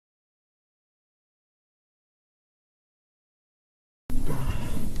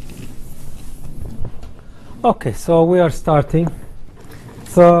Okay, so we are starting.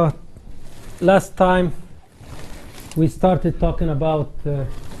 So last time we started talking about the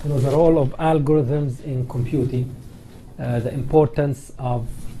role of algorithms in computing, the importance of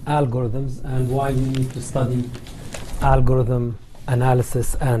algorithms, and why we need to study algorithm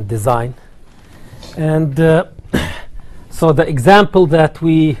analysis and design. And so the example that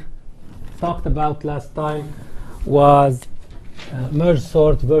we talked about last time was merge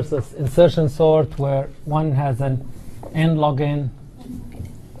sort versus insertion sort, where one has an n log n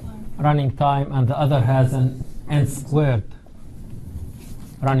running time and the other has an n squared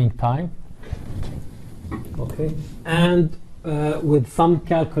running time. Okay, and with some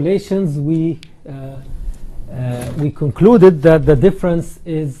calculations we concluded that the difference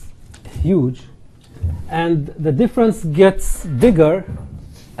is huge, and the difference gets bigger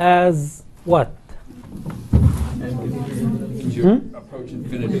as what? Approach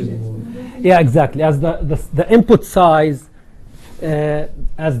infinity. Yeah, exactly. As the input size,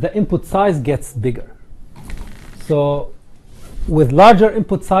 gets bigger. So, with larger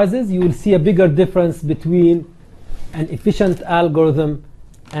input sizes, you will see a bigger difference between an efficient algorithm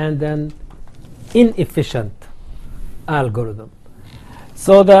and an inefficient algorithm.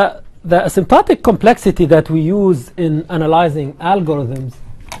 So the asymptotic complexity that we use in analyzing algorithms,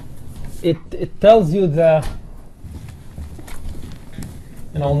 it tells you the,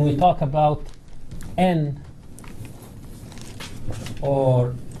 when we talk about n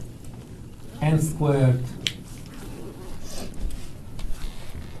or n squared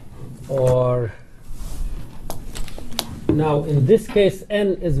or now in this case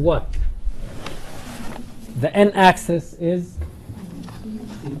n is what? The n axis is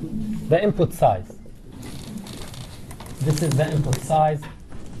the input size. This is the input size.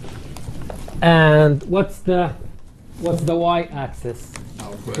 And what's the y axis?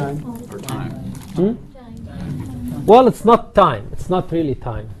 Output or time. Well, it's not time. It's not really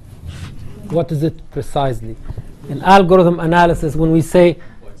time. What is it precisely? In algorithm analysis, when we say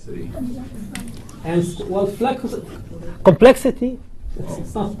Complexity. Complexity,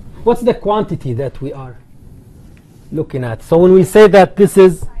 it's not. What's the quantity that we are looking at? So when we say that this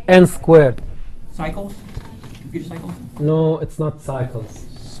is n squared. Cycles? Computer cycles? No, it's not cycles.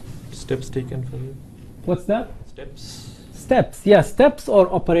 Steps taken from you. What's that? Steps. Steps. Yeah, steps or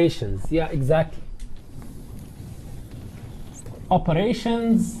operations. Yeah, exactly.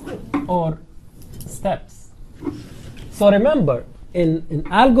 Operations or steps. So remember, in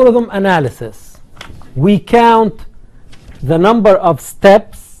algorithm analysis, we count the number of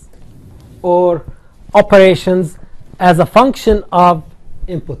steps or operations as a function of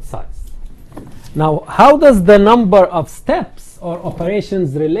input size. Now, how does the number of steps or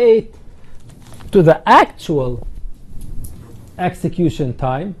operations relate to the actual execution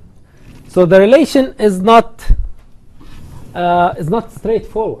time? So the relation is not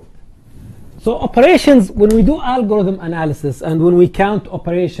straightforward. So operations, when we do algorithm analysis and when we count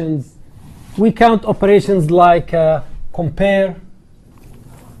operations like compare.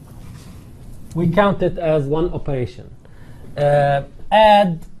 We count it as one operation.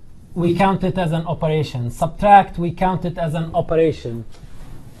 Add, we count it as an operation. Subtract, we count it as an operation.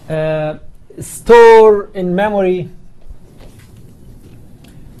 Store in memory,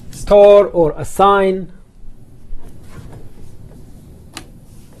 store or assign,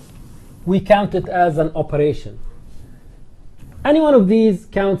 we count it as an operation. Any one of these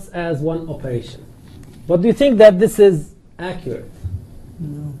counts as one operation. But do you think that this is accurate?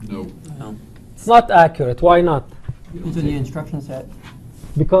 No. It's not accurate. Why not? Depends on the instruction set.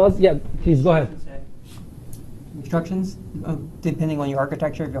 Because, yeah, please go ahead. Instructions, depending on your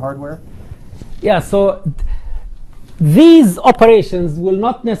architecture of your hardware. Yeah, so these operations will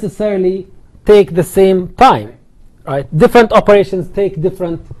not necessarily take the same time, right? Different operations take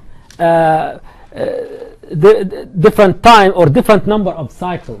different different time or different number of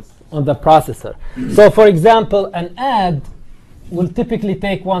cycles on the processor. So for example, an add will typically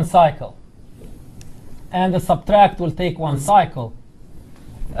take one cycle, and the subtract will take one cycle.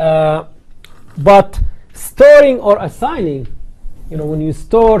 But storing or assigning, when you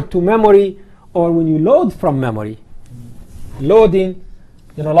store to memory or when you load from memory, loading,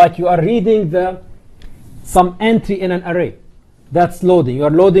 like you are reading some entry in an array. That's loading. You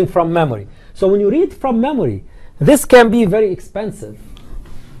are loading from memory. So when you read from memory, this can be very expensive.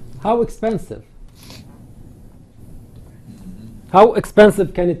 How expensive? How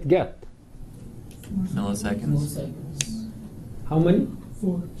expensive can it get? Milliseconds. How many?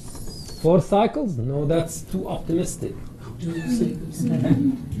 4 cycles? No, that's too optimistic.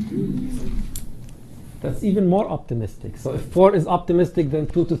 That's even more optimistic. So if 4 is optimistic, then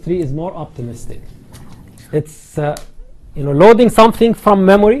 2 to 3 is more optimistic. It's loading something from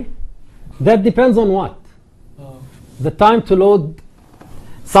memory. That depends on what? The time to load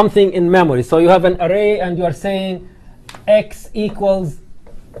something in memory. So you have an array and you are saying x equals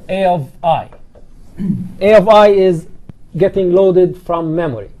a of I. A of I is getting loaded from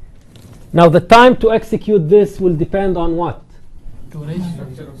memory. Now the time to execute this will depend on what? Storage.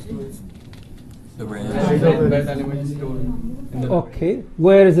 The That element is stored in the Okay,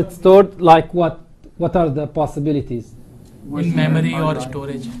 where is it stored? Like what? What are the possibilities? in memory or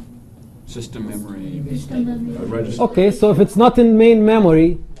storage. system memory, memory. register. Okay, so if it's not in main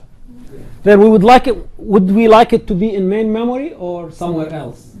memory, then we would like it. Would we like it to be in main memory or somewhere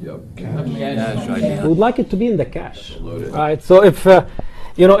else? Yep. We would like it to be in the cache. Load it. Right. So if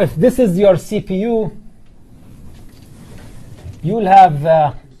if this is your CPU, you'll have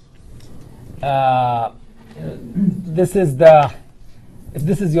this is the if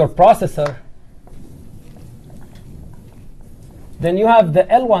this is your processor, then you have the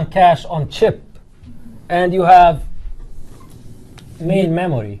L1 cache on chip, and you have main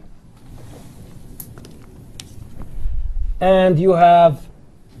memory, and you have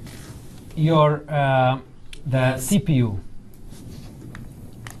your the CPU.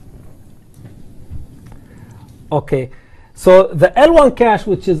 Okay, so the L1 cache,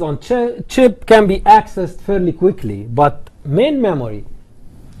 which is on chip, can be accessed fairly quickly, but main memory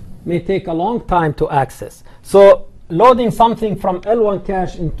may take a long time to access. So loading something from L1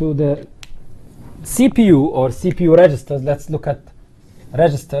 cache into the CPU or CPU registers, let's look at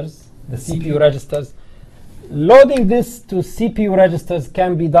registers, the CPU registers. Loading this to CPU registers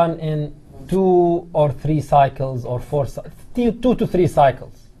can be done in 2 or 3 cycles or 2 to 3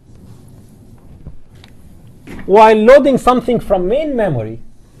 cycles. While loading something from main memory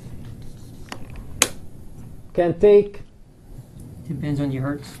can take... Depends on your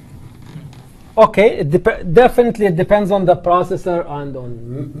hertz. Okay, definitely it depends on the processor and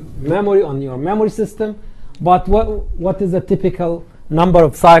on memory, on your memory system. But what is the typical number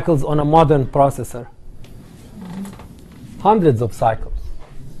of cycles on a modern processor? Hundreds of cycles.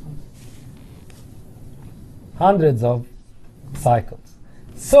 Hundreds of cycles.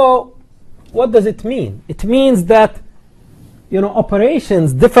 So what does it mean? It means that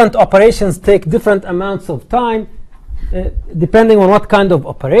different operations take different amounts of time, depending on what kind of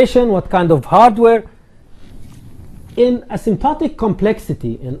operation, what kind of hardware. In asymptotic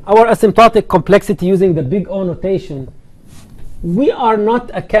complexity, in our asymptotic complexity using the big O notation, we are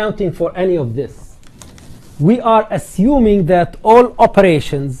not accounting for any of this. We are assuming that all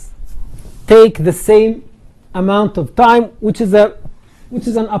operations take the same amount of time, which is an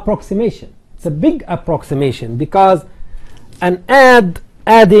approximation. It's a big approximation because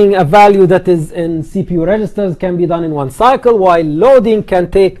adding a value that is in CPU registers can be done in 1 cycle, while loading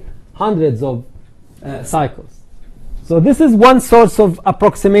can take hundreds of cycles. So this is one source of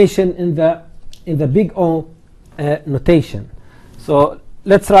approximation in the big O notation. So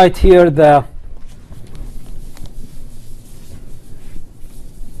let's write here the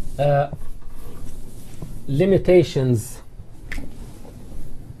limitations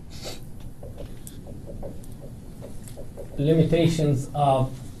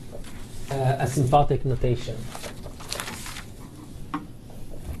of asymptotic notation.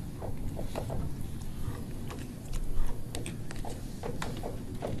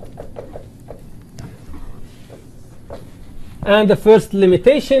 And the first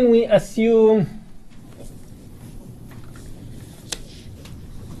limitation, we assume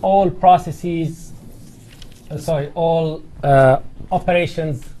all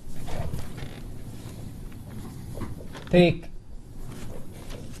operations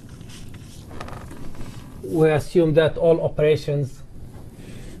we assume that all operations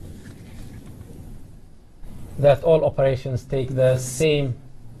take the same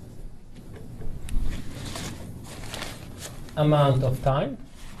amount of time,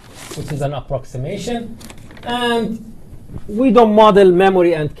 which is an approximation, and we don't model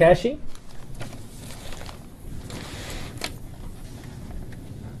memory and caching.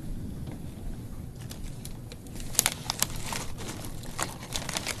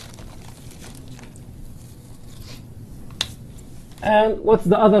 And what's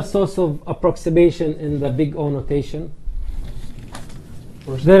the other source of approximation in the big O notation?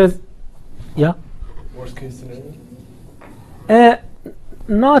 There is, yeah? Worst case scenario?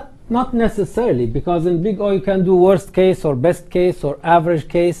 Not necessarily, because in big O you can do worst case or best case or average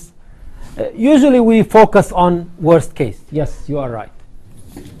case. Usually we focus on worst case. Yes, you are right.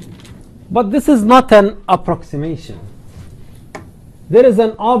 But this is not an approximation. There is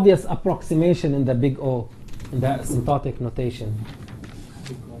an obvious approximation in the big O, in the asymptotic notation.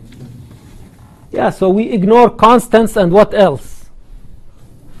 Yeah, Yeah, so we ignore constants, and what else?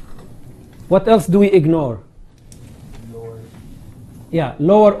 What else do we ignore? Yeah,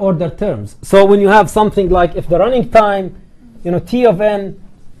 lower order terms. So when you have something like, if the running time, t of n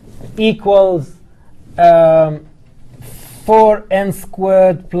equals 4n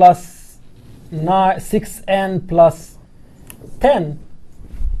squared plus 6n plus 10,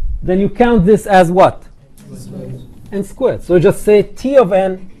 then you count this as what? N squared. So just say t of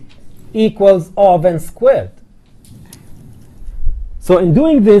n equals O of n squared. So in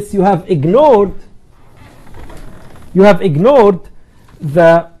doing this, you have ignored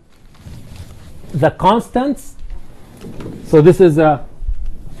the constants. So this is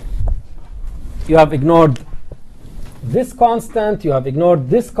you have ignored this constant, you have ignored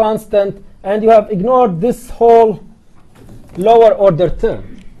this constant, and you have ignored this whole lower order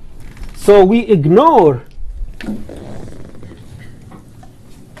term. So we ignore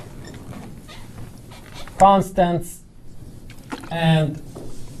constants and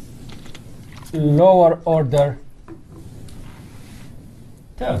lower order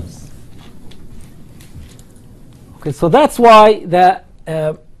terms. Okay, so that's why the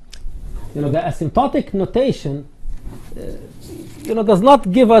asymptotic notation does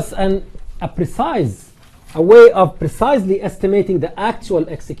not give us a way of precisely estimating the actual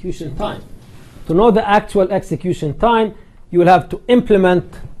execution time. To know the actual execution time, you will have to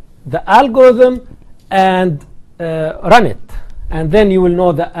implement the algorithm and run it, and then you will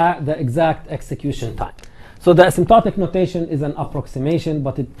know the exact execution time. So the asymptotic notation is an approximation,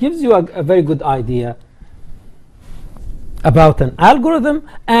 but it gives you a very good idea about an algorithm,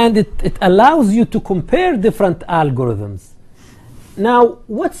 and it allows you to compare different algorithms. Now,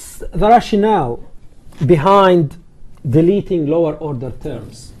 what's the rationale behind deleting lower order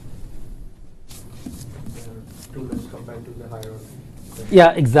terms? Too much compared to the higher order.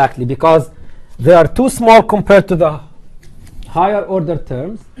 Yeah, exactly, because they are too small compared to the higher order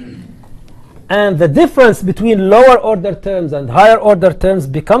terms, and the difference between lower order terms and higher order terms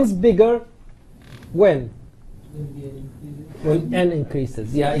becomes bigger when n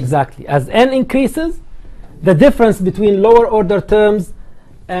increases. Yeah, exactly. As n increases, the difference between lower order terms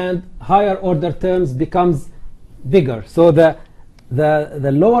and higher order terms becomes bigger. So the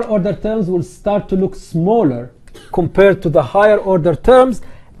lower order terms will start to look smaller compared to the higher order terms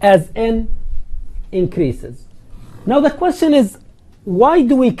as n increases. Now the question is, why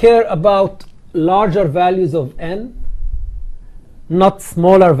do we care about larger values of n, not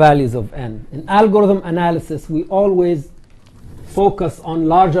smaller values of n? In algorithm analysis, we always focus on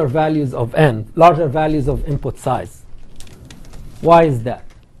larger values of n, larger values of input size. Why is that?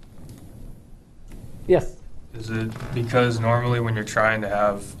 Yes? Is it because normally when you're trying to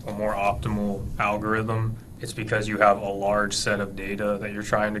have a more optimal algorithm, it's because you have a large set of data that you're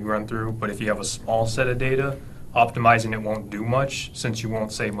trying to run through, but if you have a small set of data, optimizing it won't do much since you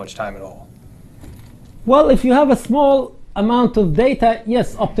won't save much time at all? Well, if you have a small amount of data,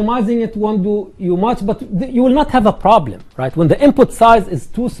 yes, optimizing it won't do you much, but you will not have a problem, right? When the input size is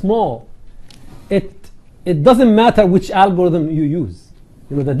too small, it doesn't matter which algorithm you use.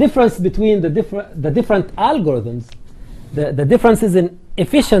 The difference between the different algorithms, the differences in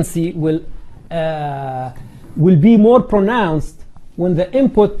efficiency will be more pronounced when the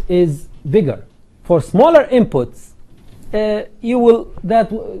input is bigger. For smaller inputs, it will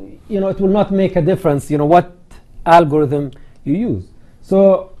not make a difference. What algorithm you use.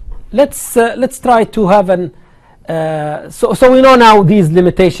 So let's try to have an so we know now these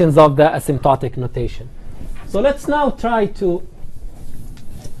limitations of the asymptotic notation. So let's now try to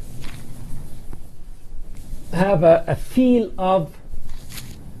have a feel of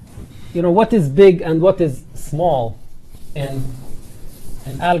what is big and what is small in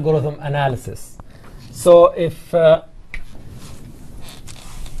algorithm analysis. So if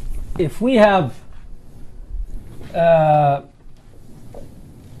we have 1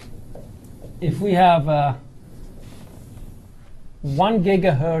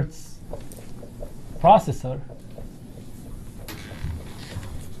 gigahertz processor,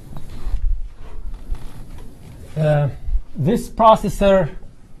 this processor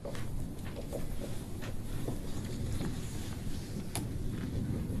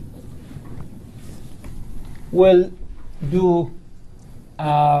will do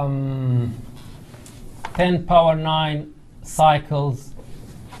 10 power 9 cycles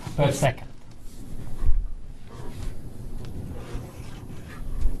per second.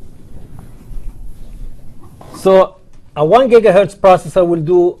 So a 1 gigahertz processor will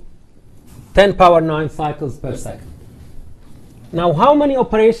do 10 power 9 cycles per second. Now, how many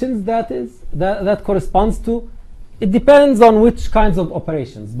operations that corresponds to? It depends on which kinds of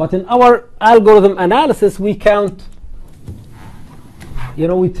operations. But in our algorithm analysis, we count,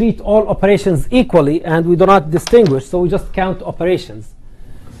 we treat all operations equally, and we do not distinguish, so we just count operations.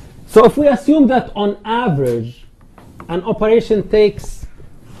 So if we assume that on average, an operation takes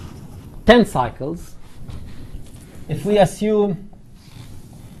 10 cycles, if we assume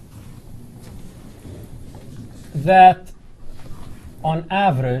that on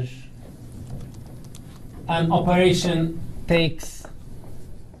average, an operation takes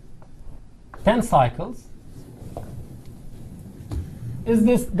 10 cycles,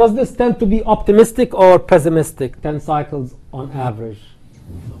 does this tend to be optimistic or pessimistic, 10 cycles on average?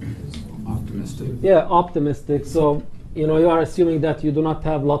 Optimistic. Yeah, optimistic. So, you are assuming that you do not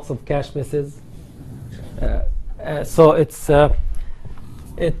have lots of cache misses. So it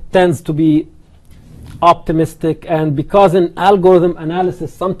tends to be optimistic. And because in algorithm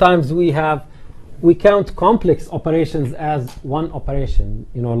analysis, sometimes we count complex operations as one operation,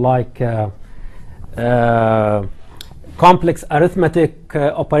 like complex arithmetic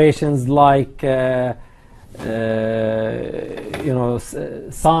operations like sine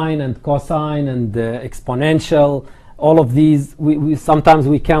and cosine and exponential. All of these, we sometimes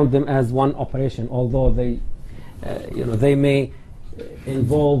we count them as one operation, although they may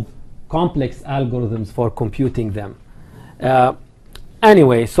involve complex algorithms for computing them.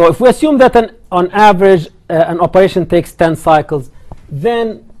 Anyway, so if we assume that on average an operation takes 10 cycles,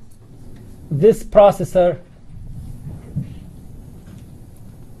 then this processor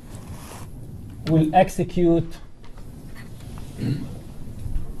will execute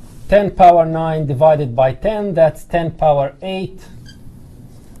 10 power 9 divided by 10, that's 10 power 8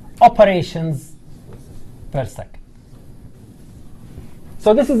 operations per second.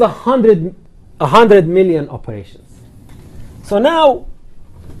 So this is 100 million operations. So now,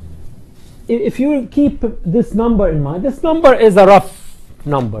 if you keep this number in mind, this number is a rough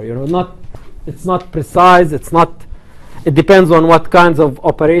number, it's not precise, it depends on what kinds of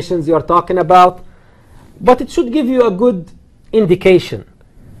operations you're talking about, but it should give you a good indication.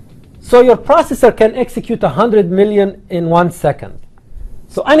 So your processor can execute 100 million in 1 second.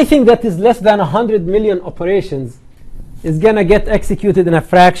 So anything that is less than 100 million operations is going to get executed in a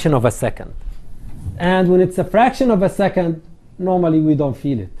fraction of a second. And when it's a fraction of a second, normally we don't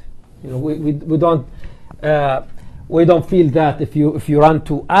feel it. We don't feel that if you run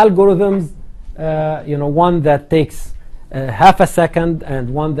two algorithms, one that takes half a second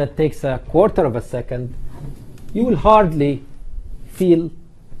and one that takes a quarter of a second, you will hardly feel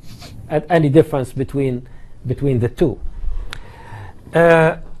any difference between the two.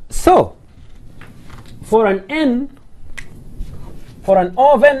 So for an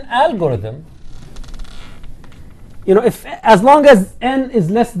O of n algorithm, as long as n is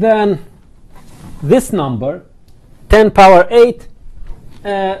less than this number, 10 power 8,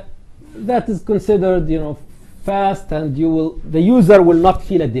 that is considered fast, and the user will not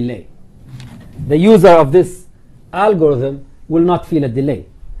feel a delay. The user of this algorithm will not feel a delay.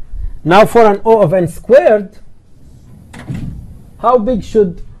 Now for an O of n squared, how big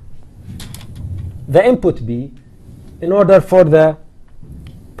should the input be in order for the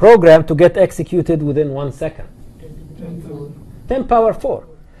program to get executed within 1 second? 10 power 4.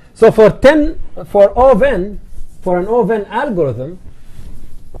 So for an O of n algorithm,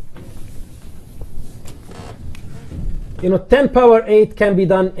 10 power 8 can be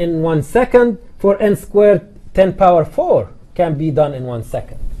done in 1 second. For n squared, 10 power 4 can be done in 1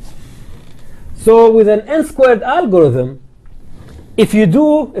 second. So with an n squared algorithm, if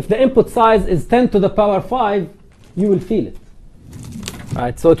the input size is 10 to the power 5, you will feel it.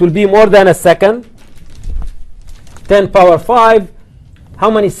 Right? So it will be more than a second. 10 power 5,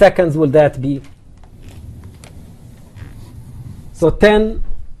 how many seconds will that be? So 10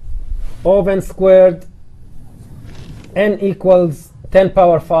 O of n squared, n equals 10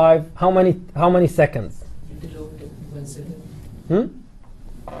 power 5. How many seconds? 1 second.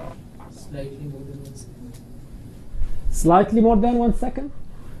 Slightly more than 1 second. Slightly more than 1 second?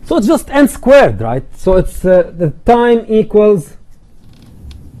 So it's just n squared, right? So it's the time equals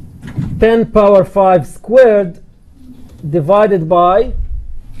 10 power 5 squared divided by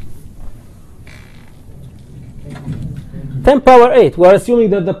 10 power 8. We're assuming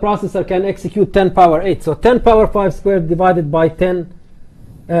that the processor can execute 10 power 8. So 10 power 5 squared divided by 10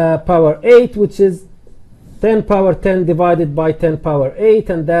 power 8, which is 10 power 10 divided by 10 power 8,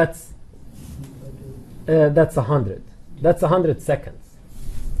 and that's 100. That's 100 seconds.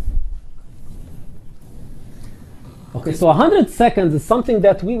 Okay, so 100 seconds is something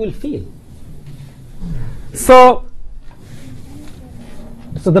that we will feel. So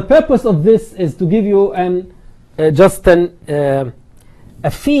the purpose of this is to give you just a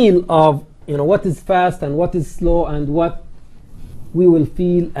feel of what is fast and what is slow and what we will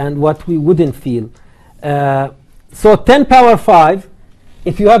feel and what we wouldn't feel. So 10 power 5,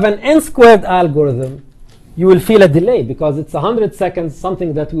 if you have an n squared algorithm, you will feel a delay because it's 100 seconds,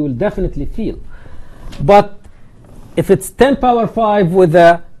 something that we will definitely feel. But if it's 10 power 5 with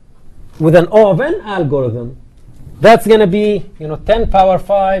an O of n algorithm, that's going to be 10 power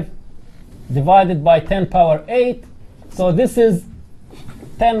 5 divided by 10 power 8. So this is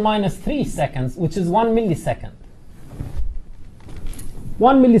 10 minus 3 seconds, which is 1 millisecond.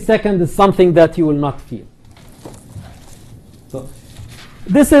 1 millisecond is something that you will not feel. So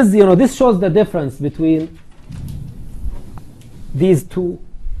this is, this shows the difference between these two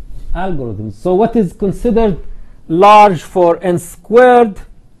algorithms. So what is considered large for n squared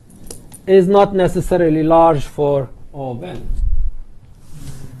is not necessarily large for O of n.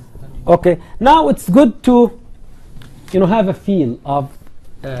 Okay, now it's good to have a feel of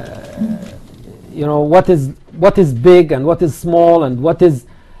what is big and what is small and what is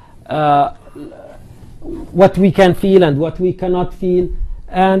what we can feel and what we cannot feel.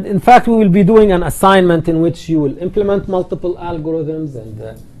 And in fact, we will be doing an assignment in which you will implement multiple algorithms and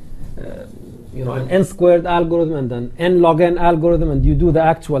an n squared algorithm and an n log n algorithm, and you do the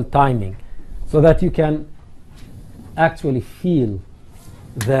actual timing so that you can actually feel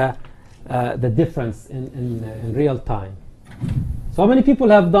the difference in real time. So how many people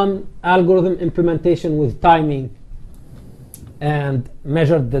have done algorithm implementation with timing and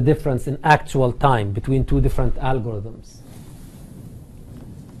measured the difference in actual time between two different algorithms?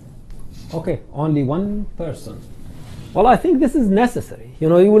 Okay, only one person. Well, I think this is necessary. You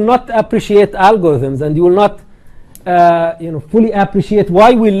will not appreciate algorithms, and you will not fully appreciate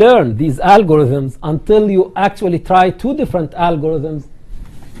why we learn these algorithms until you actually try two different algorithms,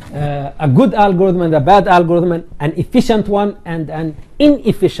 a good algorithm and a bad algorithm, and an efficient one and an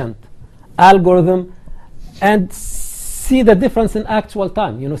inefficient algorithm, and see the difference in actual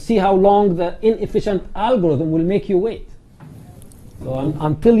time. See how long the inefficient algorithm will make you wait. So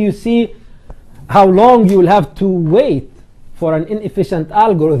until you see how long you will have to wait for an inefficient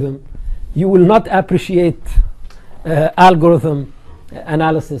algorithm, you will not appreciate algorithm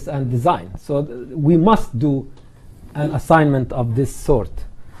analysis and design. So we must do an assignment of this sort.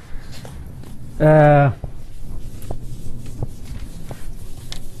 Okay.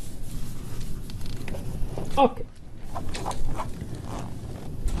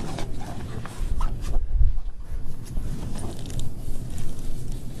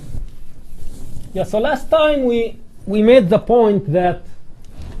 Yeah, so last time we made the point that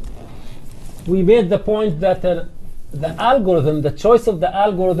the algorithm, the choice of the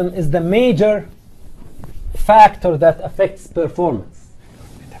algorithm is the major factor that affects performance,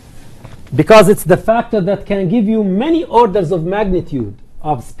 because it's the factor that can give you many orders of magnitude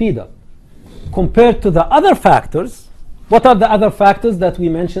of speed up compared to the other factors. What are the other factors that we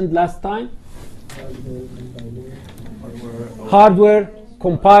mentioned last time? Hardware,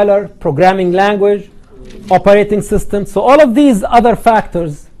 compiler, programming language, operating system. So all of these other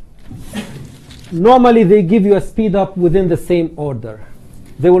factors, normally they give you a speed up within the same order.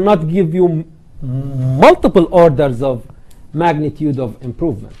 They will not give you multiple orders of magnitude of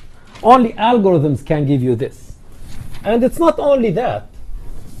improvement. Only algorithms can give you this. And it's not only that.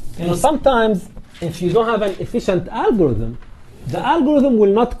 Sometimes if you don't have an efficient algorithm, the algorithm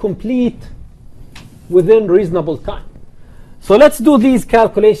will not complete within reasonable time. So let's do these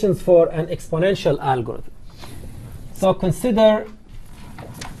calculations for an exponential algorithm. So consider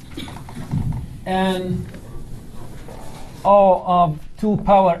an O of 2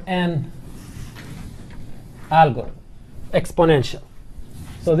 power n algorithm, exponential.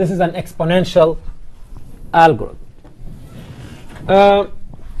 So this is an exponential algorithm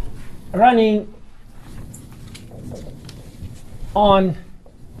running on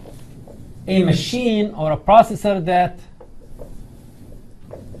a machine or a processor that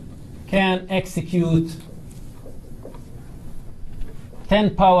can execute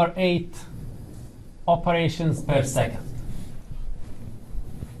 10 power 8 operations per second.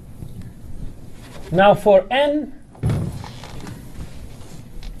 Now for n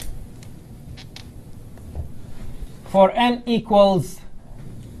equals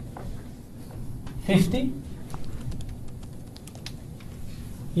 50,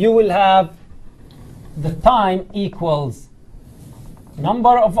 you will have the time equals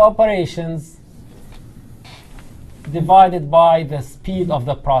number of operations divided by the speed of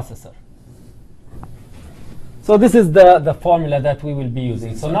the processor. So this is the formula that we will be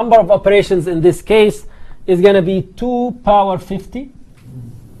using. So number of operations in this case is going to be 2 power 50.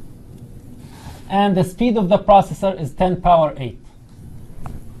 and the speed of the processor is 10 power 8.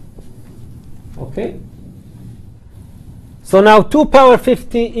 Okay? So now 2 power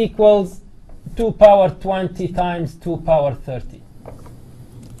 50 equals 2 power 20 times 2 power 30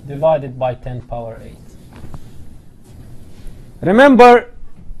 divided by 10 power 8. Remember,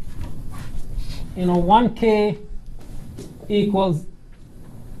 1K equals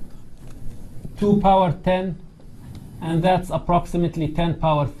 2 power 10, and that's approximately 10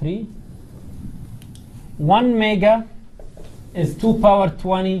 power 3. 1 mega is 2 power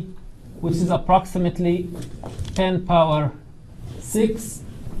 20, which is approximately 10 power 6,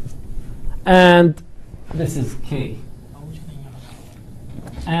 and this is K.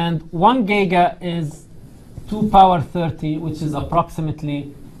 And 1 giga is 2 power 30, which is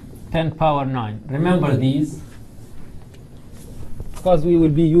approximately 10 power 9. Remember these, because we will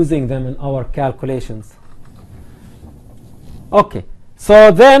be using them in our calculations. Okay, so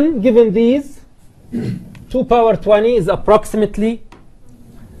then given these, 2 power 20 is approximately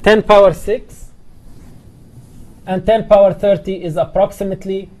 10 power 6, and 10 power 30 is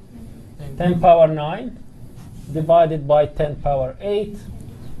approximately 10 power 9 divided by 10 power 8.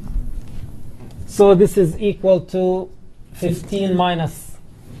 So this is equal to 15 minus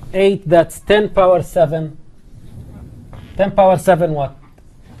 8, that's 10 power 7. 10 power 7 what?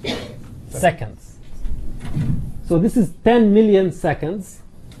 Seconds. So this is 10 million seconds.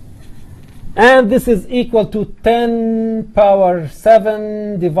 And this is equal to 10 power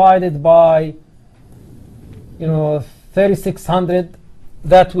 7 divided by 3600.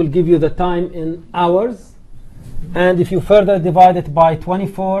 That will give you the time in hours. And if you further divide it by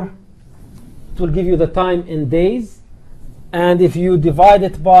 24, it will give you the time in days. And if you divide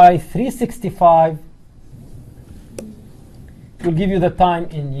it by 365, it will give you the time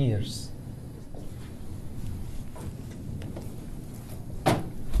in years.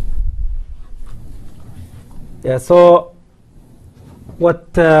 Yeah, so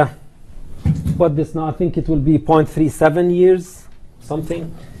what this now? I think it will be 0.37 years,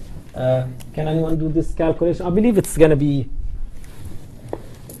 something. Can anyone do this calculation? I believe it's going to be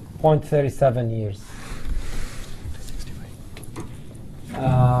 0.37 years.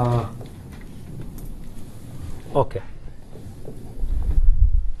 Okay.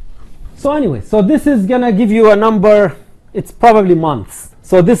 So anyway, so this is going to give you a number. It's probably months.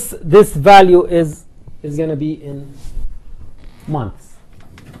 So this value is going to be in months.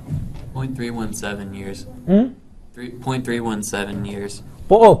 0.317 years. 0.317 years.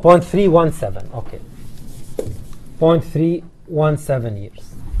 Oh, 0.317. Okay. 0.317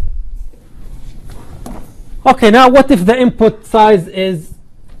 years. Okay, now what if the input size is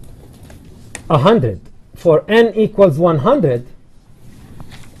 100? For n equals 100.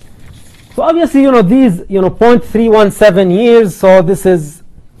 So obviously, these, 0.317 years, so this is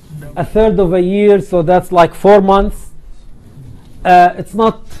a third of a year, so that's like 4 months. It's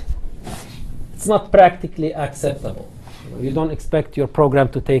not practically acceptable. You don't expect your program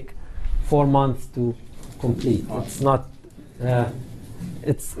to take 4 months to complete. It's not.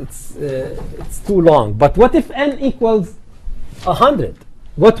 It's too long. But what if n equals 100?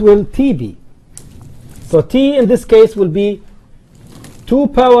 What will t be? So t in this case will be 2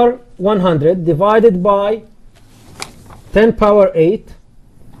 power 100 divided by 10 power 8.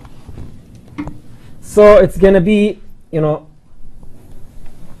 So it's going to be,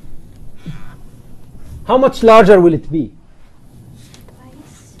 how much larger will it be?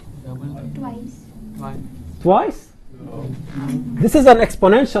 Twice. Twice? This is an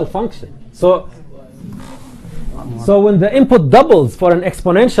exponential function. So when the input doubles for an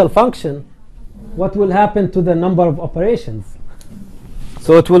exponential function, what will happen to the number of operations?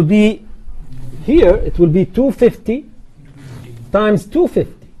 So it will be here, it will be 250 times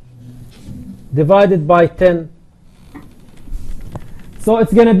 250 divided by 10. So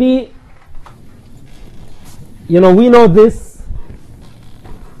it's going to be, we know this,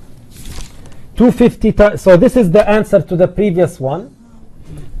 250. So this is the answer to the previous one.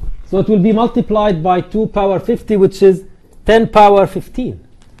 So it will be multiplied by 2 power 50, which is 10 power 15.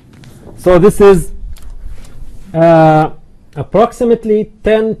 So this is approximately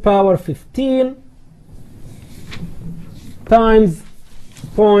 10 power 15 times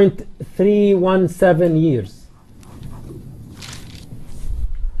 0.317 years.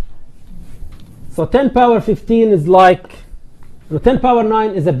 So 10 power 15 is like, 10 power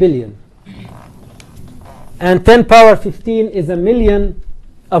 9 is a billion. And 10 power 15 is a million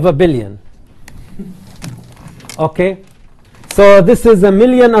of a billion. Okay? So this is a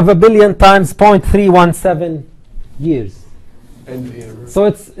million of a billion times 0.317 years. So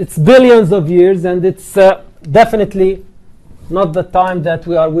it's billions of years, and it's definitely not the time that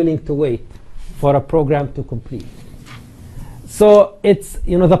we are willing to wait for a program to complete. So it's,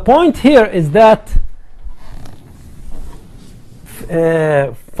 the point here is that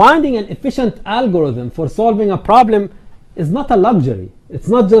finding an efficient algorithm for solving a problem is not a luxury. It's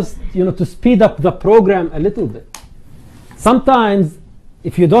not just, to speed up the program a little bit. Sometimes,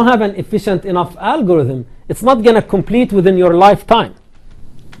 if you don't have an efficient enough algorithm, it's not going to complete within your lifetime.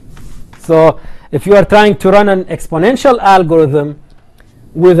 So if you are trying to run an exponential algorithm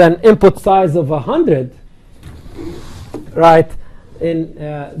with an input size of 100, right,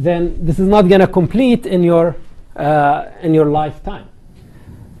 then this is not going to complete in your lifetime.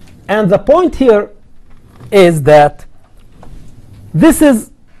 And the point here is that this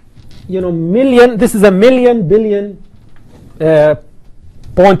is, this is a million billion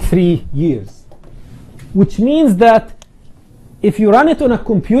 0.3 years, which means that if you run it on a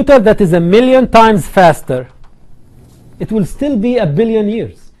computer that is 1,000,000 times faster, it will still be 1,000,000,000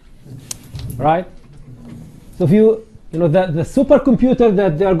 years, right? So if the supercomputer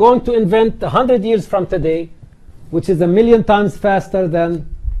that they are going to invent 100 years from today, which is 1,000,000 times faster than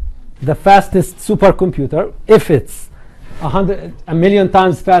the fastest supercomputer, if it's 1,000,000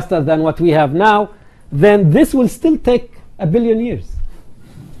 times faster than what we have now, then this will still take 1,000,000,000 years.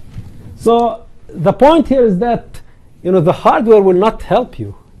 So the point here is that the hardware will not help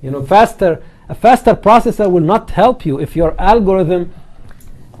you. A faster processor will not help you if your algorithm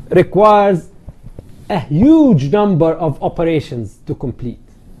requires a huge number of operations to complete.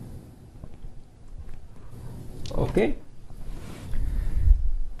 Okay.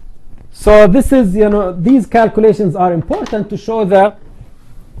 So this is, these calculations are important to show the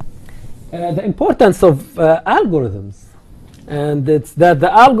importance of algorithms, and it's that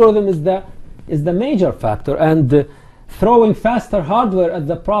the algorithm is the major factor, and throwing faster hardware at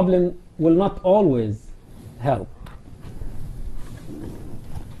the problem will not always help.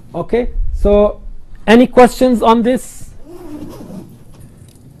 Okay. So any questions on this?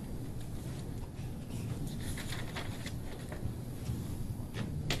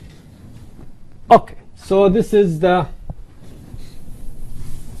 Okay, so this is the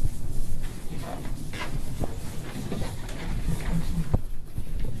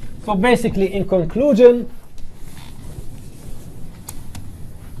so basically, in conclusion,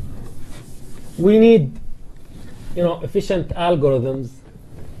 we need efficient algorithms.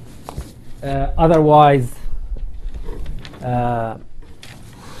 Otherwise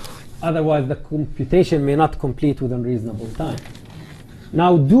the computation may not complete within reasonable time.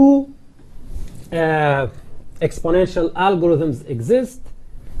 Now, do exponential algorithms exist?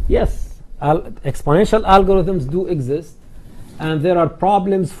 Yes, exponential algorithms do exist, and there are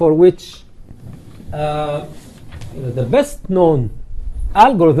problems for which the best known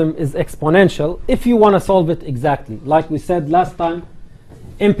algorithm is exponential if you want to solve it exactly. Like we said last time,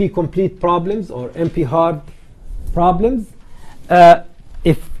 NP-complete problems or NP-hard problems.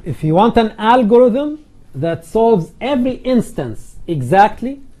 If you want an algorithm that solves every instance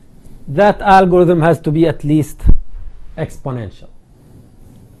exactly, that algorithm has to be at least exponential.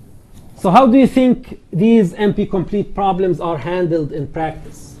 So how do you think these NP-complete problems are handled in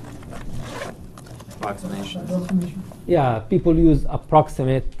practice? Approximation. Yeah, people use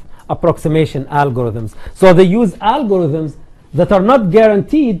approximation algorithms. So they use algorithms that are not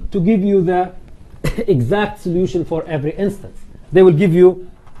guaranteed to give you the exact solution for every instance. They will give you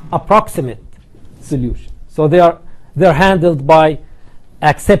approximate solution. So they're handled by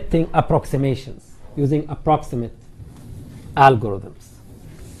accepting approximations, using approximate algorithms.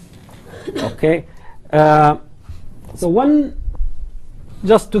 Okay. So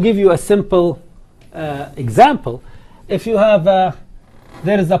just to give you a simple example, if you have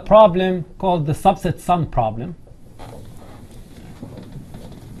there is a problem called the subset sum problem.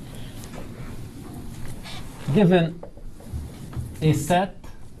 Given a set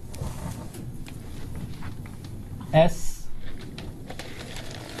S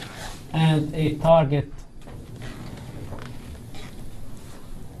and a target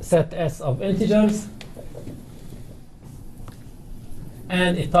set S of integers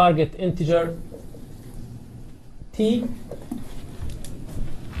and a target integer T,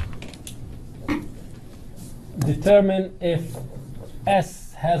 determine if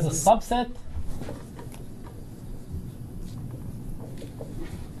S has a subset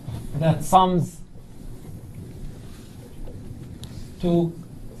that sums to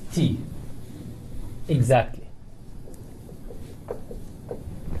T exactly.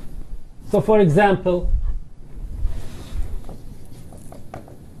 So for example,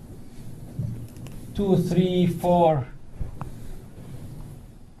 2, 3, 4,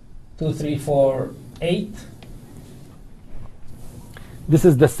 8. This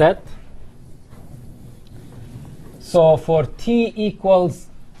is the set. So for t equals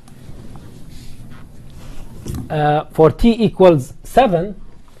 7,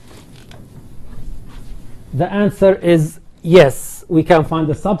 the answer is yes. We can find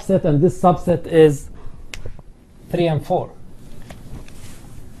the subset, and this subset is 3 and 4.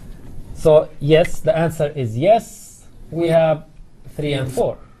 So yes, the answer is yes. We have 3 and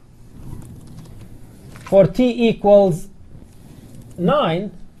 4. For t equals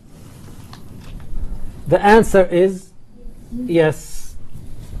 9, the answer is yes.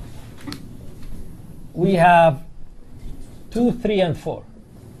 We have 2, 3, and 4.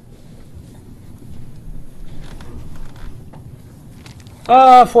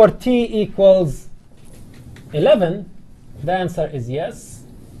 For t equals 11, the answer is yes.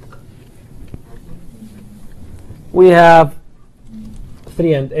 We have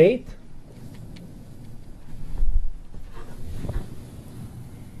 3 and 8.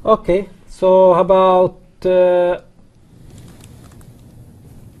 Okay, so how about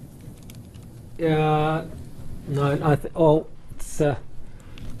no, it's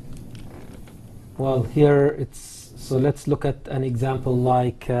well, here it's, so let's look at an example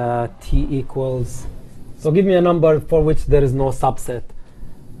like t equals, so give me a number for which there is no subset,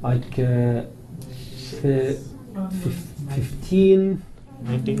 like 15.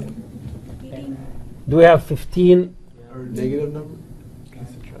 19. Do we have 15? Or negative number?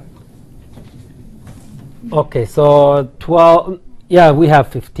 Okay, so 12. Yeah, we have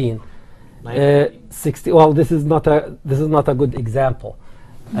 15. 60. Well, this is not a good example.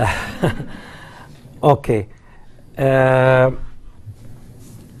 Okay.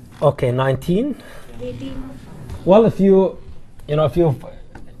 Okay, 19. 18. Well, if you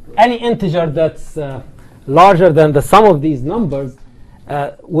any integer that's larger than the sum of these numbers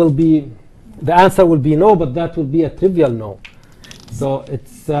will be, the answer will be no, but that will be a trivial no. So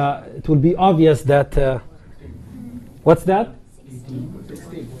it's it will be obvious that what's that?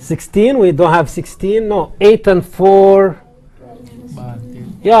 16. We don't have 16. No, 8 and 4.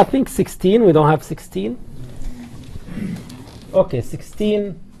 Yeah, I think 16. We don't have 16. Okay,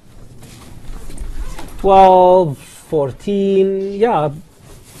 16, 12, 14. Yeah,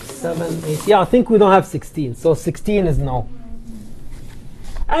 7, 8. Yeah, I think we don't have 16. So 16 is no.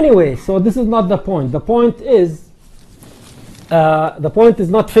 Anyway, so this is not the point. The point is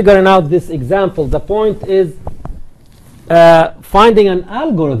not figuring out this example. The point is finding an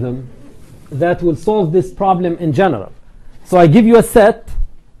algorithm that will solve this problem in general. So I give you a set,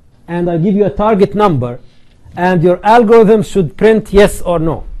 and I give you a target number, and your algorithm should print yes or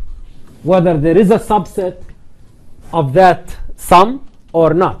no, whether there is a subset of that sum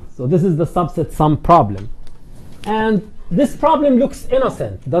or not. So this is the subset sum problem. And this problem looks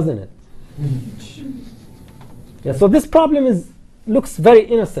innocent, doesn't it? Yeah, so this problem looks very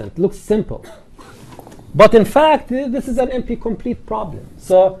innocent, looks simple. But in fact, this is an NP-complete problem.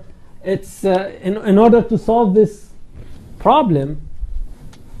 So it's in order to solve this problem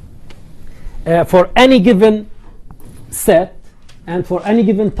for any given set and for any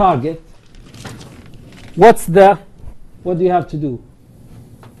given target, what do you have to do?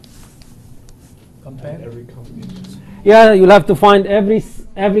 Compare every combination. Yeah, you'll have to find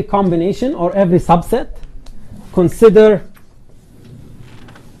every combination or every subset. Consider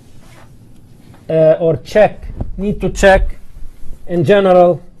or check, need to check in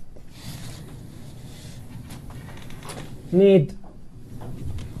general, need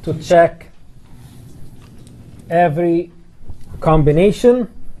to check every combination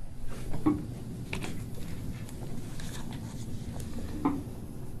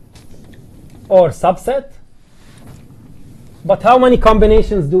or subset. But how many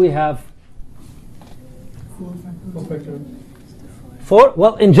combinations do we have? 4.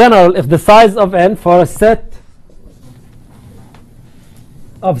 Well, in general, if the size of n for a set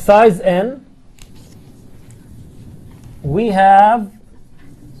of size n, we have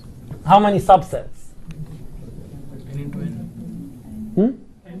how many subsets?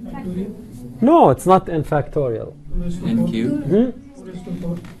 No, it's not n factorial. N cubed?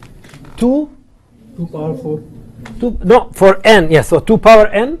 2 power 4. No, for n, yes, so 2 power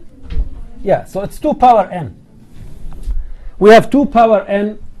n. Yeah, so it's 2 power n. We have 2 power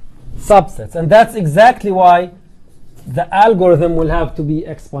n subsets, and that's exactly why the algorithm will have to be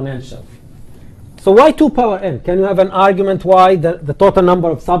exponential. So why 2 power n? Can you have an argument why the total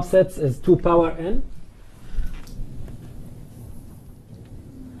number of subsets is 2 power n?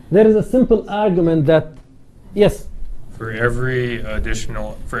 There is a simple argument that, yes? For every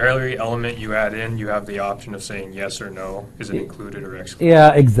element you add in, you have the option of saying yes or no. Is it included or excluded?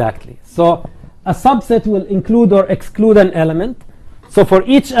 Yeah, exactly. So a subset will include or exclude an element. So for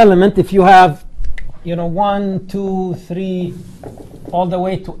each element, if you have 1, 2, 3, all the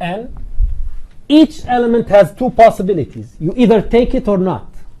way to n, each element has two possibilities. You either take it or not.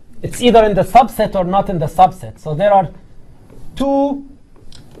 It's either in the subset or not in the subset. So there are two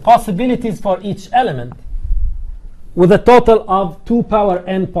possibilities for each element with a total of 2 power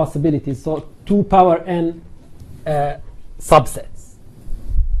n possibilities. So 2 power n subsets.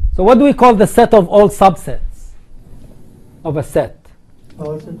 So what do we call the set of all subsets of a set?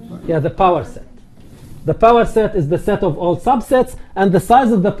 Power set. Yeah, the power set. The power set is the set of all subsets, and the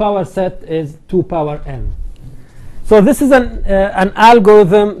size of the power set is 2 power n. So this is an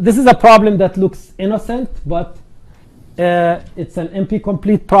algorithm. This is a problem that looks innocent, but it's an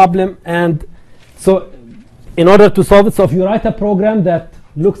NP-complete problem. And so in order to solve it, so if you write a program that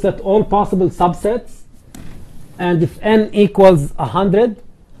looks at all possible subsets, and if n equals 100,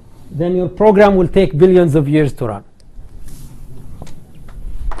 then your program will take billions of years to run.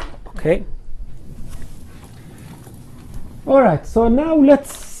 Okay. All right. So now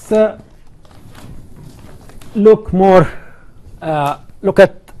let's look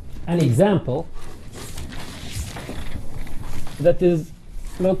at an example that is,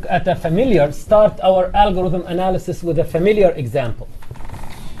 look at a familiar, start our algorithm analysis with a familiar example.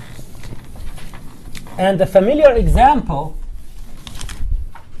 And the familiar example,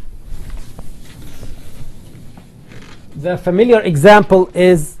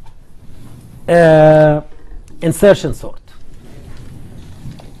 is insertion sort.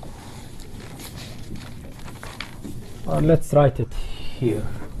 Or let's write it here.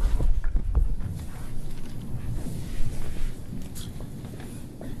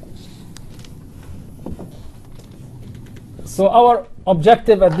 So our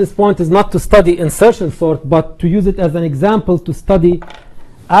objective at this point is not to study insertion sort, but to use it as an example to study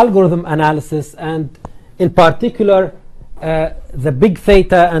algorithm analysis, and in particular the big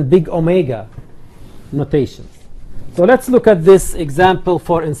theta and big omega notations. So let's look at this example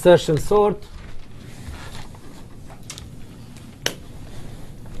for insertion sort.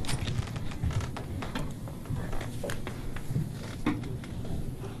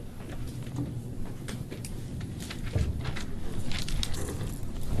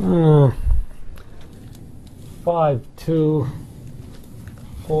 Uh, 5, 2,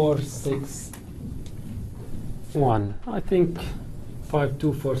 4, 6, 1. I think 5,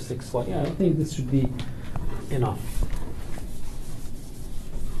 2, 4, 6, 1. Yeah, I think this should be enough.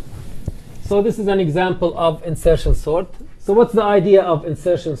 So this is an example of insertion sort. So what's the idea of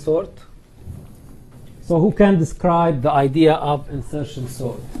insertion sort? So who can describe the idea of insertion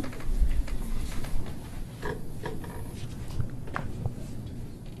sort?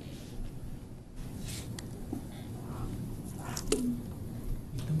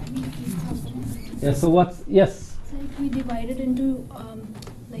 Yeah, so what's, yes? So if we divide it into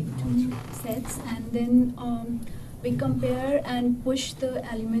like 2 sets, and then we compare and push the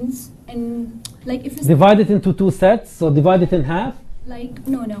elements, and like if you Divide it into 2 sets, so divide it in half? Like,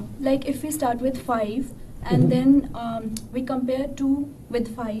 no. Like if we start with 5, and then we compare 2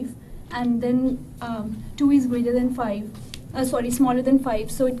 with 5, and then 2 is greater than 5, smaller than 5,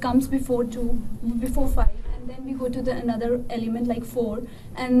 so it comes before 5. And then we go to the another element like 4,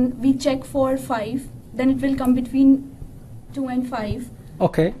 and we check for 5, then it will come between 2 and 5.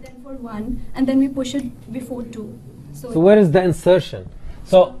 Okay. Then for 1, and then we push it before 2. So where is the insertion?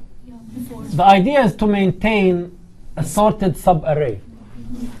 So yeah, before. the idea is to maintain a sorted subarray.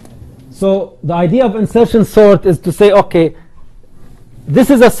 So the idea of insertion sort is to say, okay, this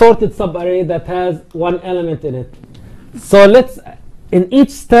is a sorted subarray that has 1 element in it. So let's, in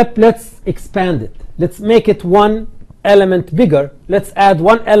each step, let's expand it. Let's make it 1 element bigger. Let's add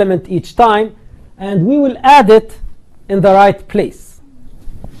 1 element each time, and we will add it in the right place.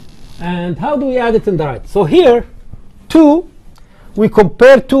 And how do we add it in the right? So here, 2, we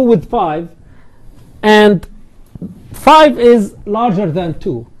compare 2 with 5, and 5 is larger than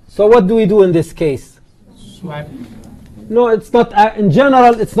 2. So what do we do in this case? Swap. No, it's not. In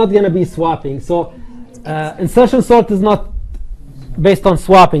general, it's not going to be swapping. So insertion sort is not based on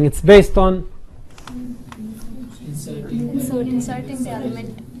swapping. It's based on Inserting the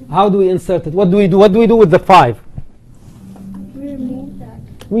element. how do we insert it? What do we do? What do we do with the 5? We remove that.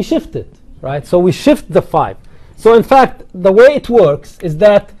 We shift it, right? So we shift the 5. So in fact, the way it works is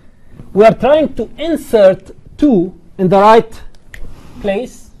that we are trying to insert 2 in the right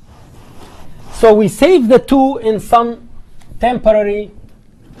place. So we save the 2 in some temporary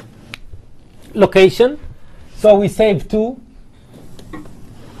location. So we save 2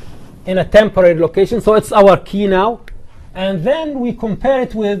 in a temporary location. So it's our key now. And then we compare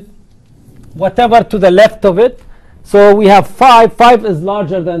it with whatever to the left of it. So we have 5. 5 is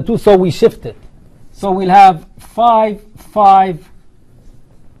larger than 2, so we shift it. So we'll have 5, 5,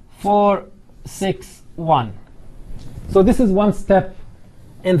 4, 6, 1. So this is one step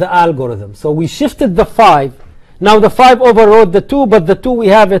in the algorithm. So we shifted the 5. Now the 5 overrode the 2, but the 2 we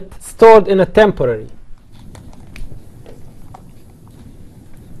have it stored in a temporary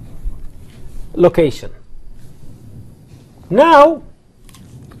location. Now,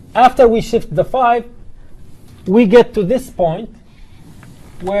 after we shift the 5, we get to this point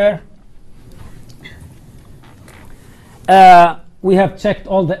where we have checked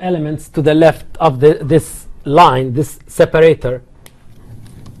all the elements to the left of this line, this separator.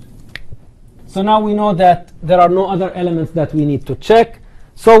 So now we know that there are no other elements that we need to check.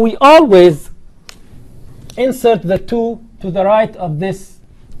 So we always insert the 2 to the right of this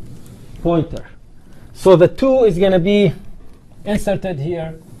pointer. So the 2 is going to be inserted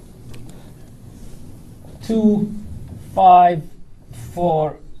here. 2, 5,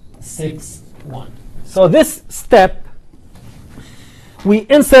 4, 6, 1. So this step, we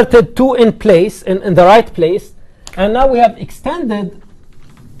inserted 2 in place, in the right place. And now we have extended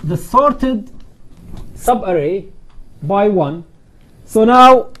the sorted subarray by 1. So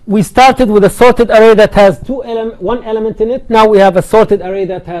now we started with a sorted array that has one element in it. Now we have a sorted array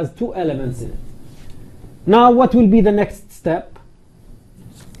that has 2 elements in it. Now what will be the next step?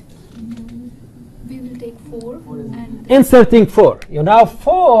 We will take 4 and Inserting 4. Now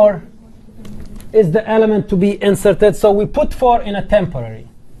 4 is the element to be inserted. So we put 4 in a temporary.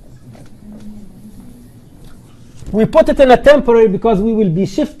 We put it in a temporary because we will be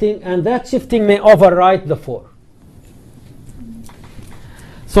shifting, and that shifting may overwrite the 4.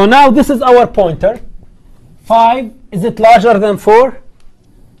 So now this is our pointer. 5, is it larger than 4?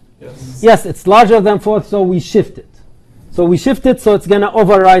 Yes. Yes, it's larger than 4, so we shift it. So we shift it, so it's going to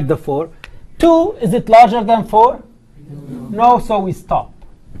override the 4. 2, is it larger than 4? No, so we stop.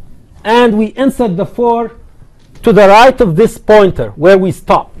 And we insert the 4 to the right of this pointer where we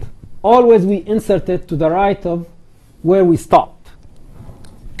stopped. Always we insert it to the right of where we stopped.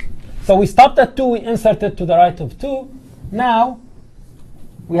 So we stopped at 2, we insert it to the right of 2. Now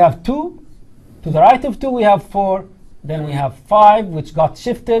we have 2. To the right of 2 we have 4. Then we have 5, which got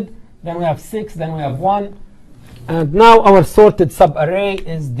shifted. Then we have 6. Then we have 1. And now our sorted subarray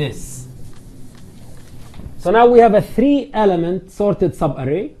is this. So now we have a 3-element sorted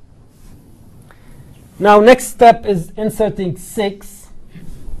subarray. Now next step is inserting 6.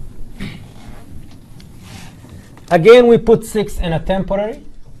 Again, we put 6 in a temporary.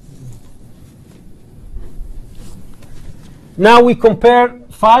 Now we compare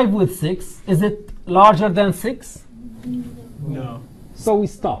 5 with 6. Is it larger than 6? No. So we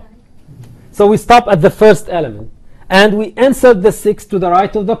stop. So we stop at the first element. And we insert the 6 to the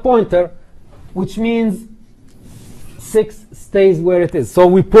right of the pointer, which means 6 stays where it is. So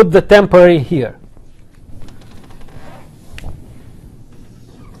we put the temporary here.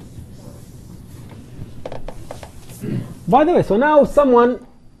 By the way, so now someone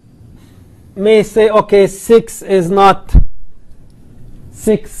may say, okay, 6 is not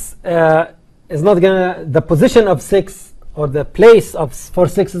gonna, the position of 6 or the place for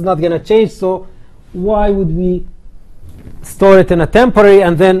 6 is not gonna change. So why would we store it in a temporary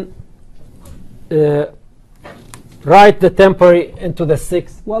and then write the temporary into the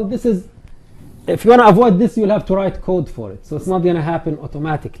 6? Well, this is, if you want to avoid this, you'll have to write code for it. So it's not going to happen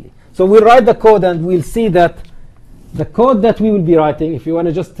automatically. So we'll write the code, and we'll see that the code that we will be writing, if you want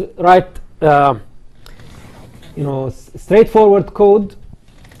to just write straightforward code,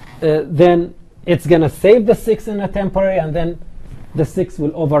 then it's going to save the 6 in a temporary, and then the 6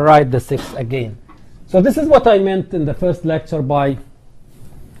 will override the 6 again. So this is what I meant in the first lecture by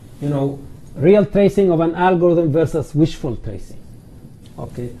real tracing of an algorithm versus wishful tracing.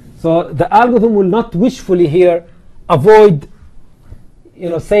 Okay, so the algorithm will not wishfully here avoid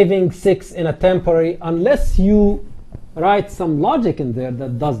saving 6 in a temporary unless you write some logic in there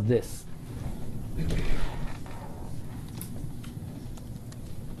that does this.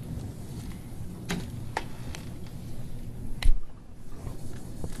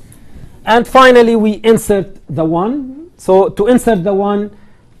 And finally, we insert the 1. So to insert the 1,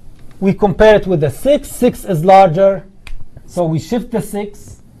 we compare it with the 6. 6 is larger, so we shift the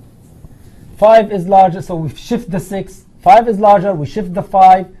 6. 5 is larger, so we shift the 6. 5 is larger, we shift the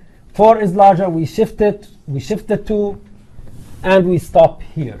 5. 4 is larger, we shift it. We shift the 2, and we stop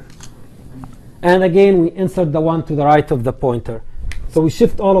here. And again, we insert the 1 to the right of the pointer. So we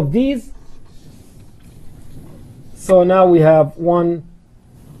shift all of these. So now we have 1,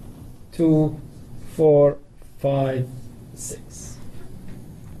 2, 4, 5, 6.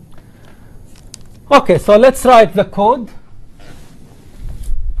 Okay, so let's write the code.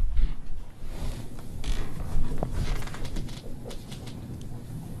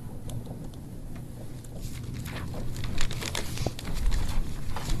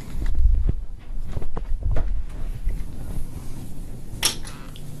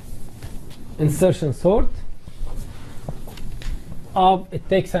 insertion sort of, it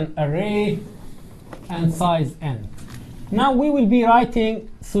takes an array and size n. Now we will be writing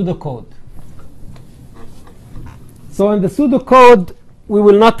pseudocode. So in the pseudocode, we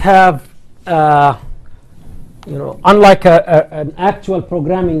will not have, unlike an actual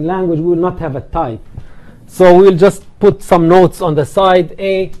programming language, we will not have a type. So we'll just put some notes on the side.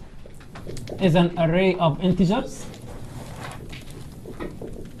 A is an array of integers.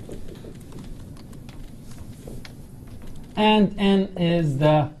 And n is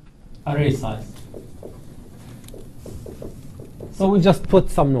the array size. So we'll just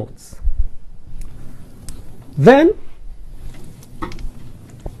put some notes. Then,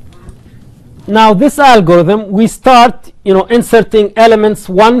 now this algorithm, we start inserting elements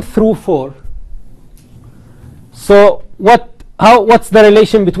 1 through 4. So what's the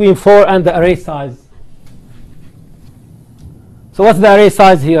relation between 4 and the array size? So what's the array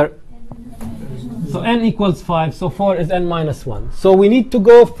size here? So n equals 5, so 4 is n minus 1. So we need to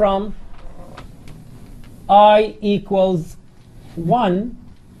go from I equals 1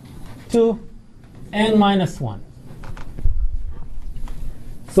 to n minus 1.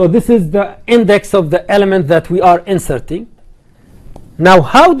 So this is the index of the element that we are inserting. Now,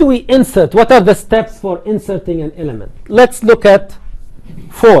 how do we insert? What are the steps for inserting an element? Let's look at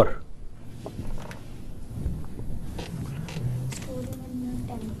 4.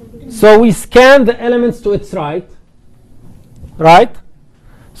 So we scan the elements to its right.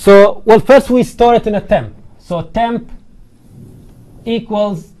 So, well, first we store it in a temp. So temp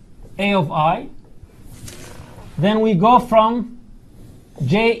equals a of I. Then we go from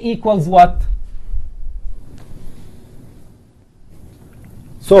j equals what?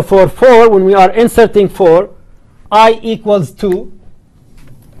 So for 4, when we are inserting 4, I equals 2.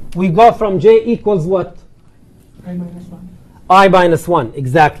 We go from j equals what? I minus 1. I minus 1,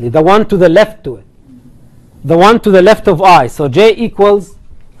 exactly. The one to the left to it. The one to the left of I. So j equals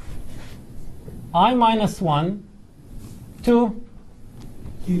I minus 1 to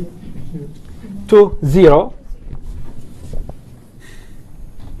 0.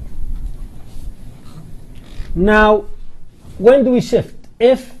 Now, when do we shift?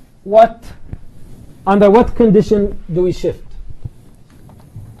 If what? Under what condition do we shift?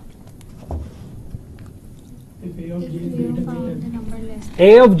 If A of J is greater than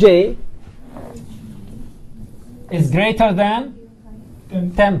A of j is greater than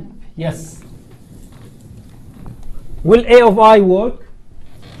temp. Yes. Will A of I work?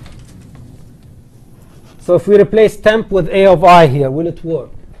 So if we replace temp with A of I here, will it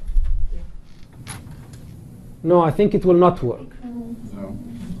work? No, I think it will not work. No,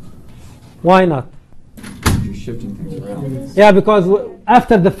 Why not? you're shifting things around. Yeah, because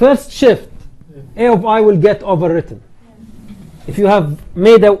after the first shift, A of I will get overwritten. If you have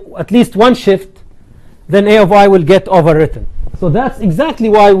made at least one shift, then A of I will get overwritten. So that's exactly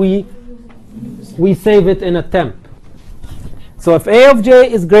why we save it in a temp. So if A of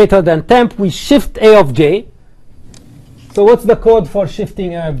j is greater than temp, we shift A of j. So what's the code for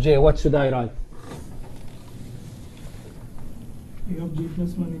shifting A of j? What should I write? A of J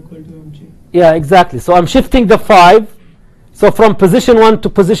plus 1 equal to MJ. Yeah, exactly. So I'm shifting the 5. So from position 1 to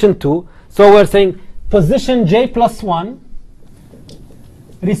position 2. So we're saying position j plus 1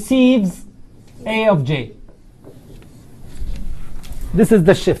 receives A of j. This is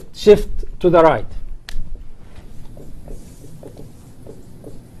the shift. Shift to the right.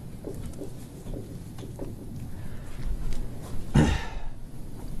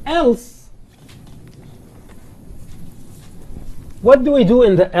 Else, what do we do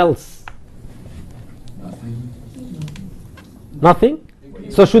in the else? Nothing. Nothing?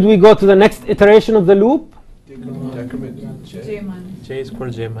 So should we go to the next iteration of the loop? Decrement J. J is equal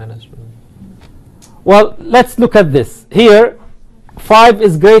to J minus 1. Well, let's look at this. Here, 5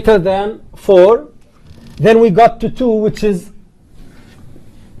 is greater than 4. Then we got to 2, which is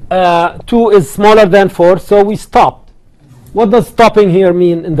 2 is smaller than 4, so we stopped. What does stopping here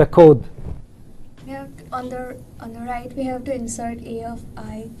mean in the code? We have on the right we have to insert A of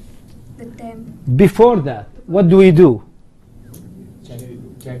I, the temp. Before that, what do we do?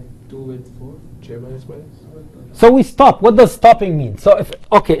 Check 2 with 4. J minus minus. So we stop. What does stopping mean? So if,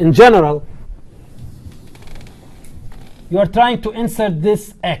 okay, in general, you are trying to insert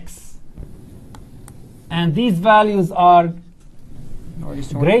this x. And these values are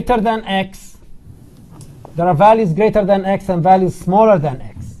greater than x. There are values greater than x and values smaller than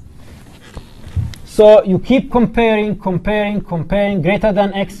x. So you keep comparing. Greater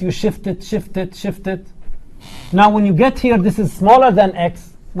than x, you shift it. Now when you get here, this is smaller than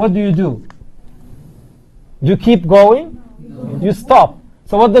x. What do? Do you keep going? No. You stop.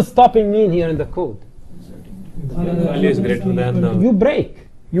 So what does stopping mean here in the code? Value is greater than the. You break.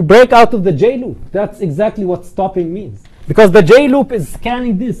 You break out of the J loop. That's exactly what stopping means. Because the J loop is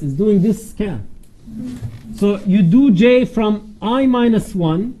scanning this, is doing this scan. So you do J from I minus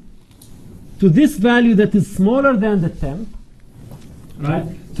 1 to this value that is smaller than the temp. Right?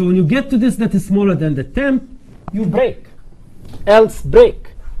 So when you get to this that is smaller than the temp, you break. Else break.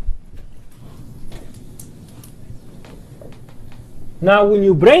 Now when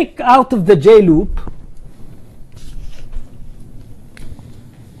you break out of the J loop,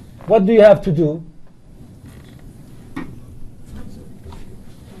 what do you have to do?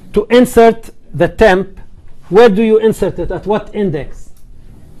 To insert the temp, where do you insert it? At what index?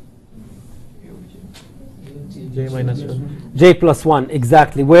 J minus 1. J plus 1,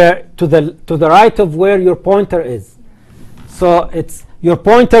 exactly. Where to the right of where your pointer is. So it's your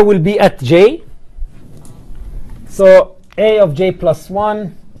pointer will be at J. So A of J plus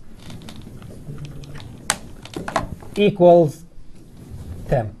 1 equals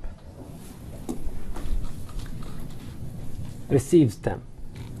temp. Receives temp.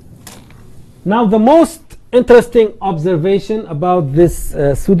 Now the most interesting observation about this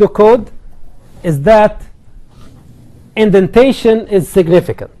pseudocode is that indentation is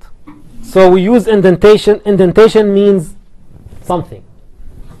significant. So we use indentation. Indentation means something.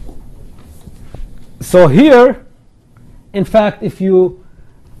 So here, in fact, if you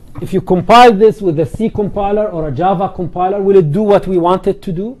compile this with a C compiler or a Java compiler, will it do what we want it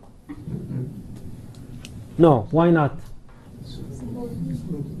to do? No. Why not?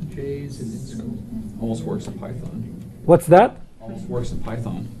 Almost works in Python. What's that? Almost works in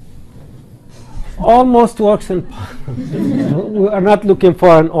Python. Almost works in Python. We are not looking for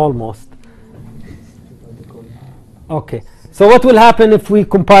an almost. Okay. So what will happen if we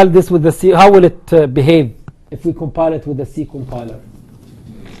compile this with the C? How will it behave if we compile it with the C compiler?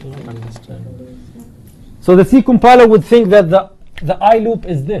 So the C compiler would think that the I loop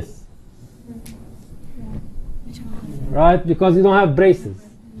is this. Right? Because you don't have braces.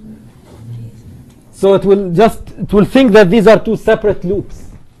 So it will think that these are two separate loops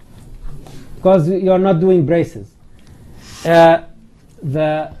because you are not doing braces.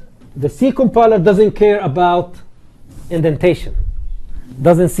 The C compiler doesn't care about indentation.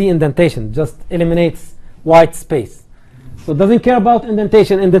 Doesn't see indentation, just eliminates white space. So it doesn't care about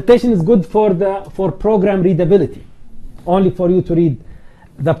indentation. Indentation is good for program readability, only for you to read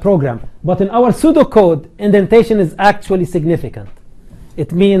the program. But in our pseudocode, indentation is actually significant.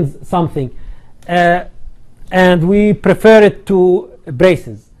 It means something. And we prefer it to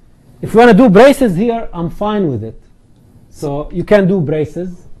braces. If you want to do braces here, I'm fine with it. So you can do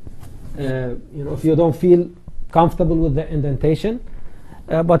braces, if you don't feel comfortable with the indentation,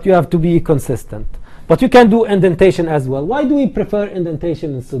 but you have to be consistent. But you can do indentation as well. Why do we prefer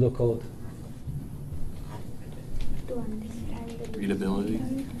indentation in pseudocode? To understand the Readability.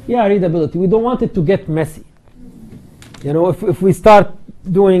 Yeah, readability. We don't want it to get messy. If we start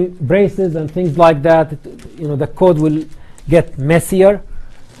doing braces and things like that, the code will get messier.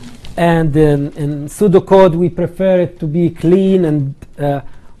 And in pseudocode, we prefer it to be clean, and we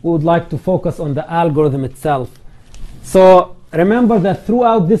would like to focus on the algorithm itself. So remember that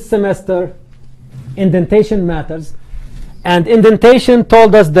throughout this semester, indentation matters. And indentation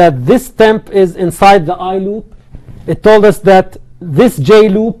told us that this temp is inside the I loop. It told us that this J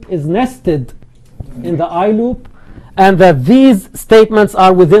loop is nested in the I loop, and that these statements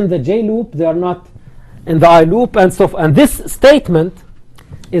are within the J loop. They are not in the I loop. And this statement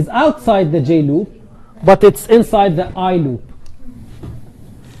is outside the J loop, but it's inside the I loop.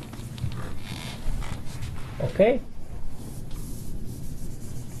 Okay?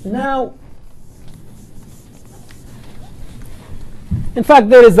 Now, in fact,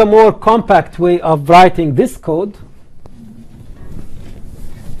 there is a more compact way of writing this code.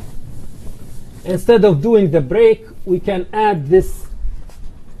 Instead of doing the break, we can add this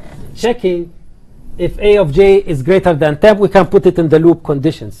checking if A of J is greater than temp. We can put it in the loop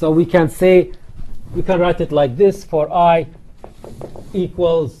condition. So we can write it like this: for I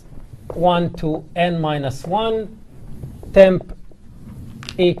equals 1 to n minus 1, temp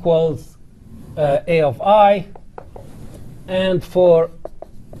equals A of I, and for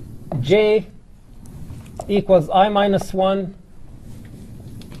J equals I minus 1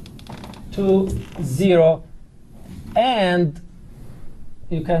 to 0, and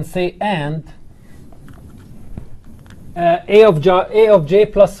you can say and A of J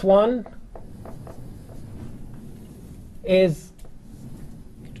plus 1 is,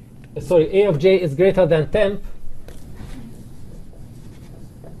 A of J is greater than temp,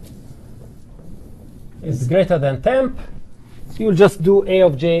 you'll just do A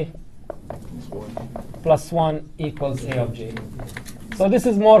of j plus 1 equals A of j. So this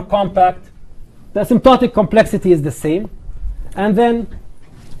is more compact. The asymptotic complexity is the same. And then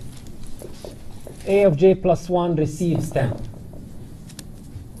A of j plus 1 receives 10.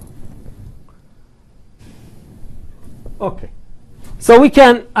 OK. So we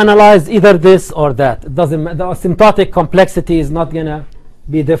can analyze either this or that. It doesn't matter. The asymptotic complexity is not going to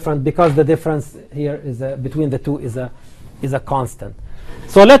be different because the difference here is between the two is a constant.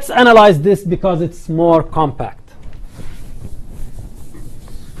 So let's analyze this because it's more compact.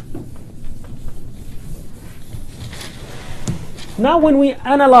 Now when we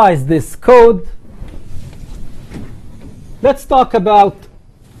analyze this code, let's talk about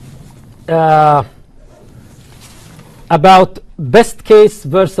best case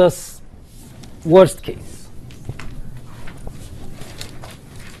versus worst case.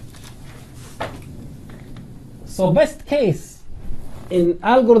 So best case in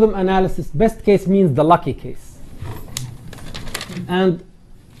algorithm analysis, best case means the lucky case. And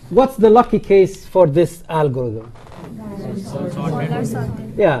what's the lucky case for this algorithm?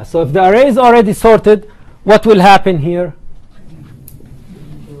 Yeah, so if the array is already sorted, what will happen here?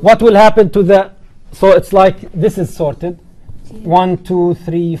 What will happen to the, so it's like this is sorted. 1, 2,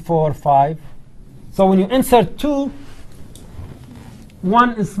 3, 4, 5. So when you insert 2,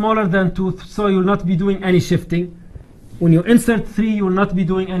 1 is smaller than 2, so you'll not be doing any shifting. When you insert 3, you will not be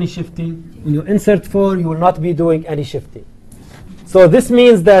doing any shifting. When you insert 4, you will not be doing any shifting. So this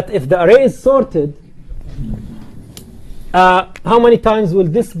means that if the array is sorted, how many times will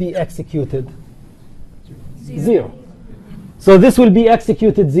this be executed? 0. So this will be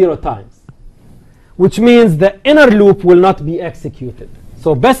executed 0 times, which means the inner loop will not be executed.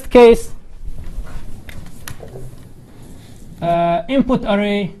 So best case, input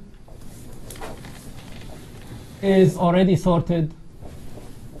array is already sorted.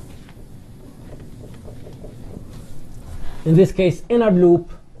 In this case, inner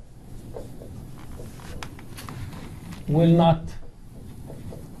loop will not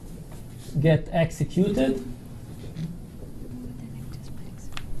get executed.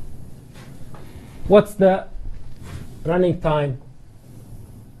 What's the running time?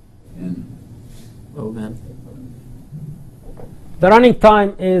 Oh, man. The running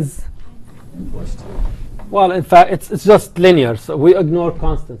time is, well, in fact, it's just linear, so we ignore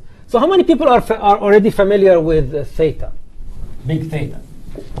constants. So how many people are already familiar with theta, big theta?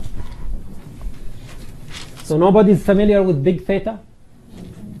 So nobody's familiar with big theta?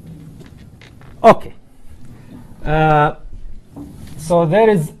 OK. So there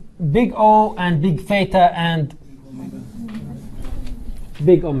is big O and big theta and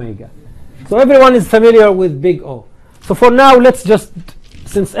big omega. So everyone is familiar with big O. So for now, let's just,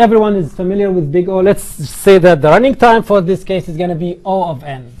 since everyone is familiar with big O, let's say that the running time for this case is going to be O of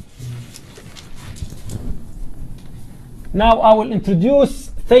n. Now I will introduce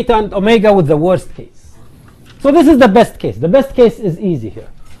theta and omega with the worst case. So this is the best case. The best case is easy here.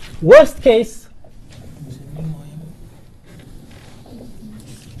 Worst case,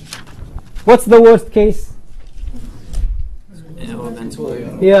 what's the worst case?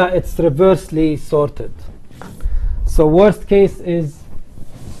 Yeah, it's reversely sorted. So worst case is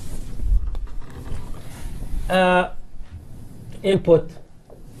input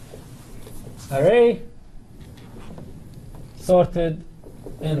array sorted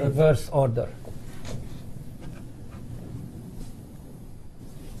in reverse order.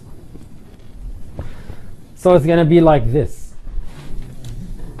 So it's going to be like this.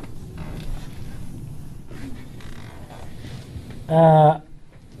 Uh,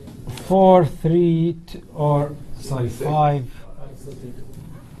 4, 3, or sorry, 5,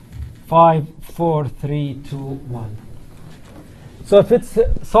 4, 3, 2, 1. So if it's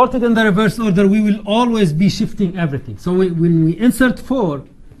sorted in the reverse order, we will always be shifting everything. So when we insert 4,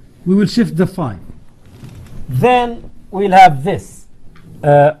 we will shift the 5. Then we'll have this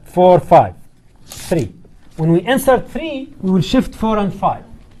 4, 5, 3. When we insert 3, we will shift 4 and 5.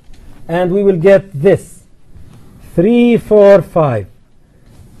 And we will get this 3, 4, 5.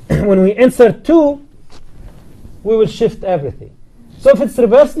 When we insert 2, we will shift everything. So if it's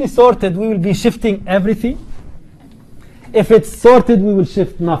reversely sorted, we will be shifting everything. If it's sorted, we will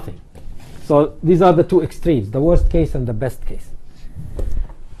shift nothing. So these are the two extremes, the worst case and the best case.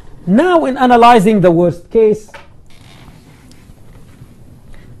 Now in analyzing the worst case,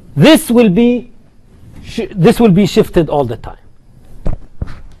 this will be shifted all the time.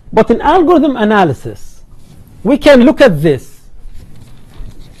 But in algorithm analysis, we can look at this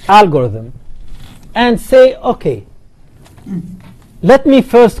algorithm and say, OK, let me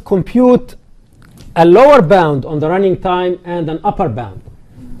first compute a lower bound on the running time and an upper bound.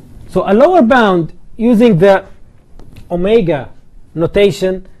 So a lower bound using the omega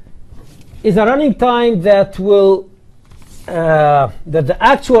notation is a running time that will that the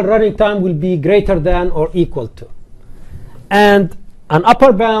actual running time will be greater than or equal to. And an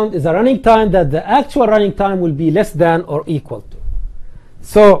upper bound is a running time that the actual running time will be less than or equal to.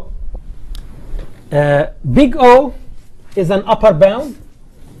 So big O is an upper bound.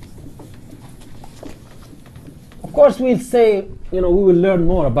 Of course, we'll say, we will learn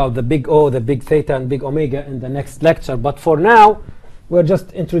more about the big O, the big theta, and big omega in the next lecture. But for now, we're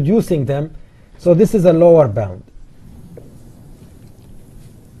just introducing them. So this is a lower bound.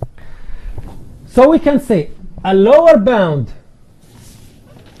 So we can say a lower bound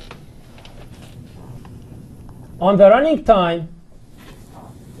on the running time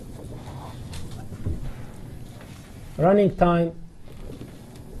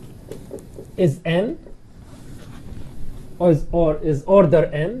is n, or is order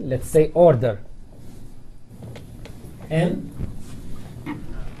n. Let's say order n.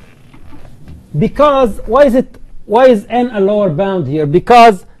 Because why is n a lower bound here?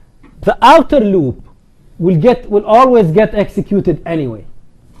 Because the outer loop will always get executed anyway.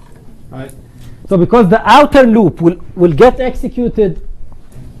 Right? So because the outer loop will get executed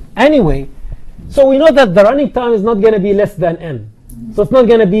anyway, so we know that the running time is not going to be less than n. So it's not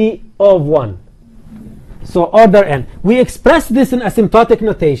going to be O of 1. So order n. We express this in asymptotic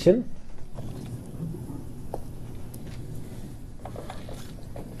notation.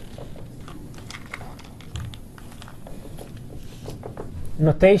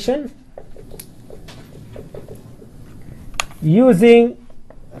 Using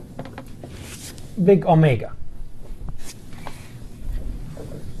big omega.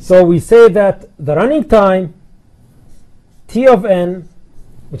 So we say that the running time T of n,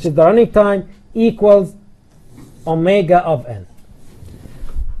 which is the running time, equals omega of n,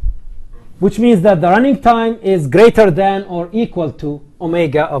 which means that the running time is greater than or equal to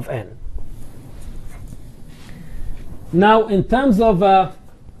omega of n. Now, in terms of an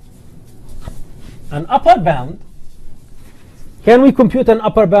upper bound, can we compute an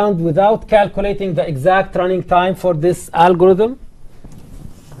upper bound without calculating the exact running time for this algorithm?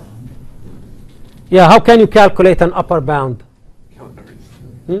 Yeah, how can you calculate an upper bound?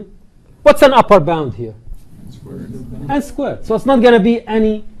 What's an upper bound here? N squared. So it's not going to be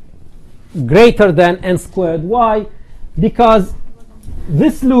any greater than n squared. Why? Because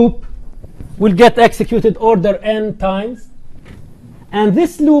this loop will get executed order n times, and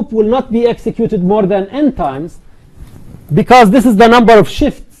this loop will not be executed more than n times, because this is the number of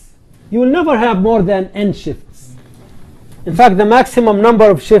shifts. You will never have more than n shifts. In fact, the maximum number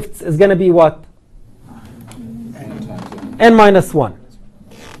of shifts is going to be what? N minus 1.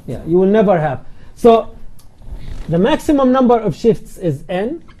 Yeah, you will never have. So the maximum number of shifts is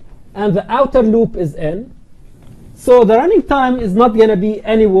n, and the outer loop is n. So the running time is not going to be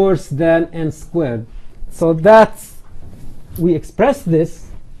any worse than n squared. So that's, we express this,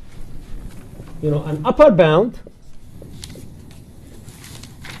 an upper bound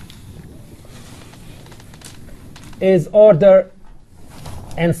is order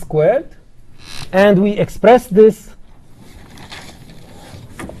n squared, and we express this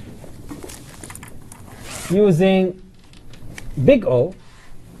using big O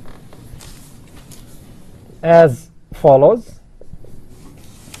as follows.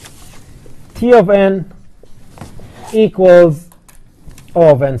 T of n equals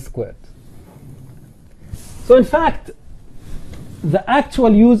O of n squared. So in fact, the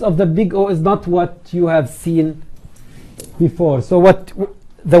actual use of the big O is not what you have seen before. So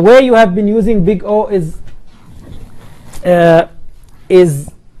the way you have been using big O is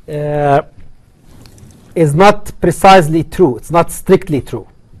not precisely true. It's not strictly true.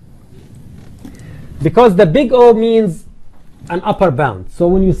 Because the big O means an upper bound. So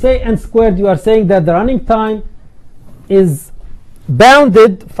when you say n squared, you are saying that the running time is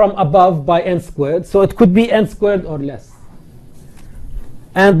bounded from above by n squared. So it could be n squared or less.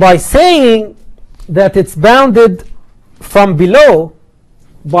 And by saying that it's bounded from below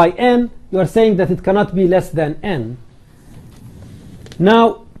by n, you are saying that it cannot be less than n.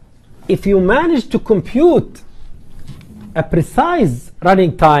 Now, if you manage to compute a precise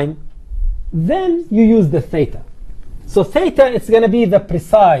running time, then you use the theta. So theta is going to be the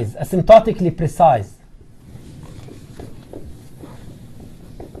precise, asymptotically precise.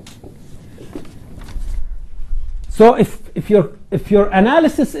 So if your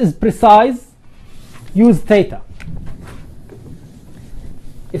analysis is precise, use theta.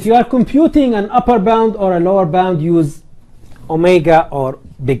 If you are computing an upper bound or a lower bound, use omega or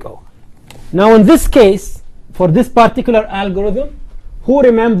big O. Now in this case, for this particular algorithm, who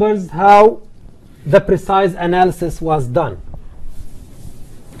remembers how the precise analysis was done?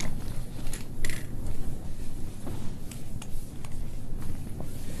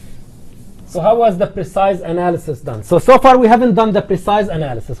 So how was the precise analysis done? So far we haven't done the precise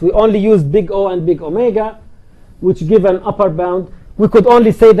analysis. We only used big O and big omega, which give an upper bound. We could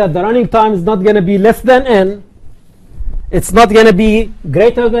only say that the running time is not going to be less than n. It's not going to be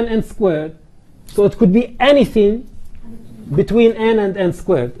greater than n squared. So it could be anything between n and n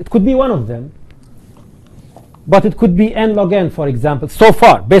squared. It could be one of them. But it could be n log n, for example, so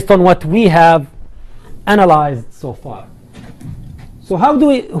far, based on what we have analyzed so far. So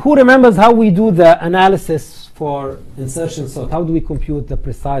who remembers how we do the analysis for insertion sort? How do we compute the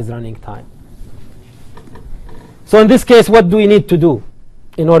precise running time? So in this case, what do we need to do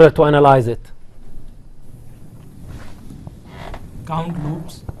in order to analyze it? Count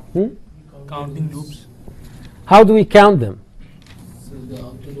loops. Counting loops. How do we count them? So the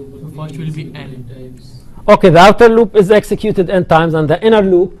outer loop will first will be n times. OK, the outer loop is executed n times, and the inner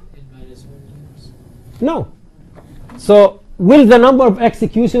loop? N minus 1 times. No. So will the number of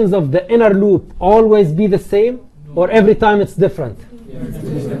executions of the inner loop always be the same, or every time it's different?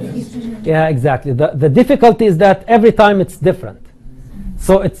 Yeah, exactly. The difficulty is that every time it's different.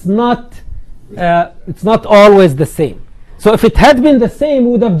 So it's not always the same. So if it had been the same,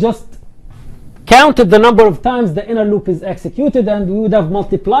 we would have just counted the number of times the inner loop is executed, and we would have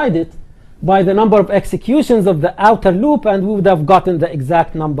multiplied it by the number of executions of the outer loop, and we would have gotten the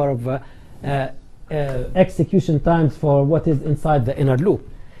exact number of execution times for what is inside the inner loop.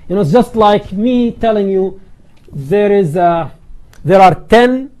 You know, it's just like me telling you there are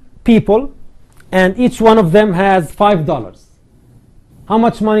 10 people, and each one of them has $5. How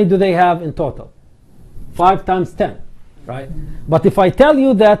much money do they have in total? 5 times 10, right? But if I tell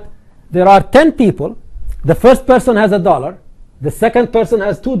you that there are 10 people, the first person has $1, the second person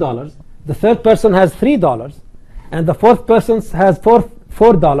has $2, the third person has $3, and the fourth person has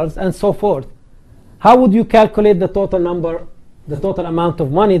 $4, and so forth. How would you calculate the total number, the total amount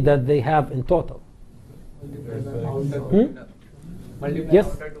of money that they have in total?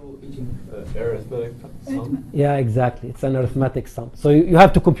 Yes? Arithmetic sum. Yeah, exactly. It's an arithmetic sum. So you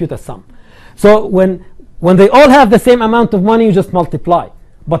have to compute a sum. So when they all have the same amount of money, you just multiply.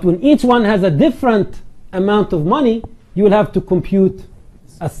 But when each one has a different amount of money, you will have to compute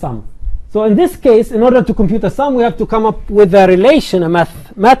a sum. So in this case, in order to compute a sum, we have to come up with a relation, a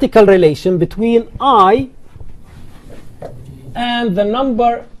mathematical relation between I and the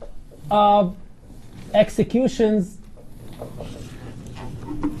number of executions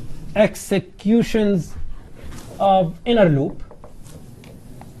of inner loop.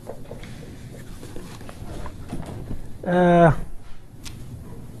 How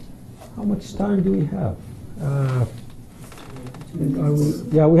much time do we have?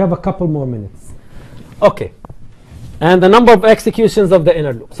 We have a couple more minutes. OK. And the number of executions of the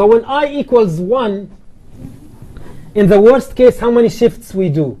inner loop. So when I equals 1, in the worst case, how many shifts we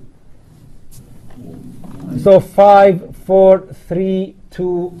do? So 5, 4, 3,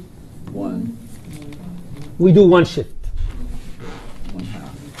 2, 1. We do 1 shift.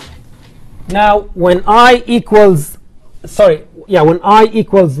 Now, when I equals, when I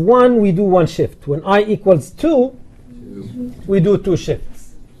equals 1, we do 1 shift. When I equals 2, we do 2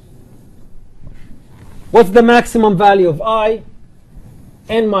 shifts. What's the maximum value of I?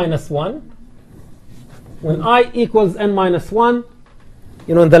 N minus 1. When I equals n minus 1,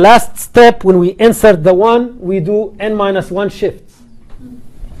 you know, in the last step, when we insert the 1, we do n minus 1 shifts.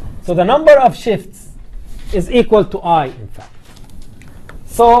 So the number of shifts is equal to I, in fact.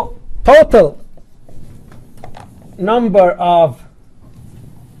 So total number of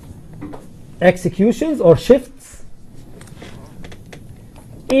executions or shifts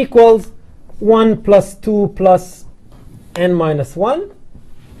equals 1 plus 2 plus n minus 1.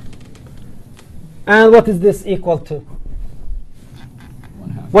 And what is this equal to?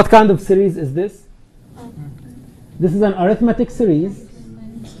 What kind of series is this? This is an arithmetic series.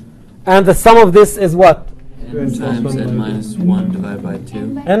 And the sum of this is what? N times n minus 1 divided by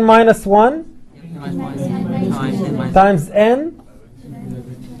 2. N minus 1 times n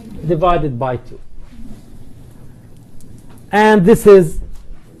divided by 2. And this is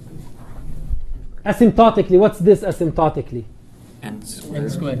asymptotically. What's this asymptotically? N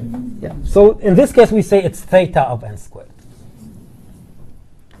squared. Yeah. So in this case, we say it's theta of n squared.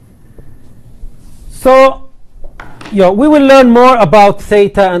 So we will learn more about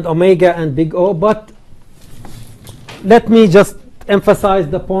theta and omega and big O, but let me just emphasize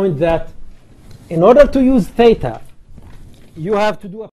the point that in order to use theta, you have to do a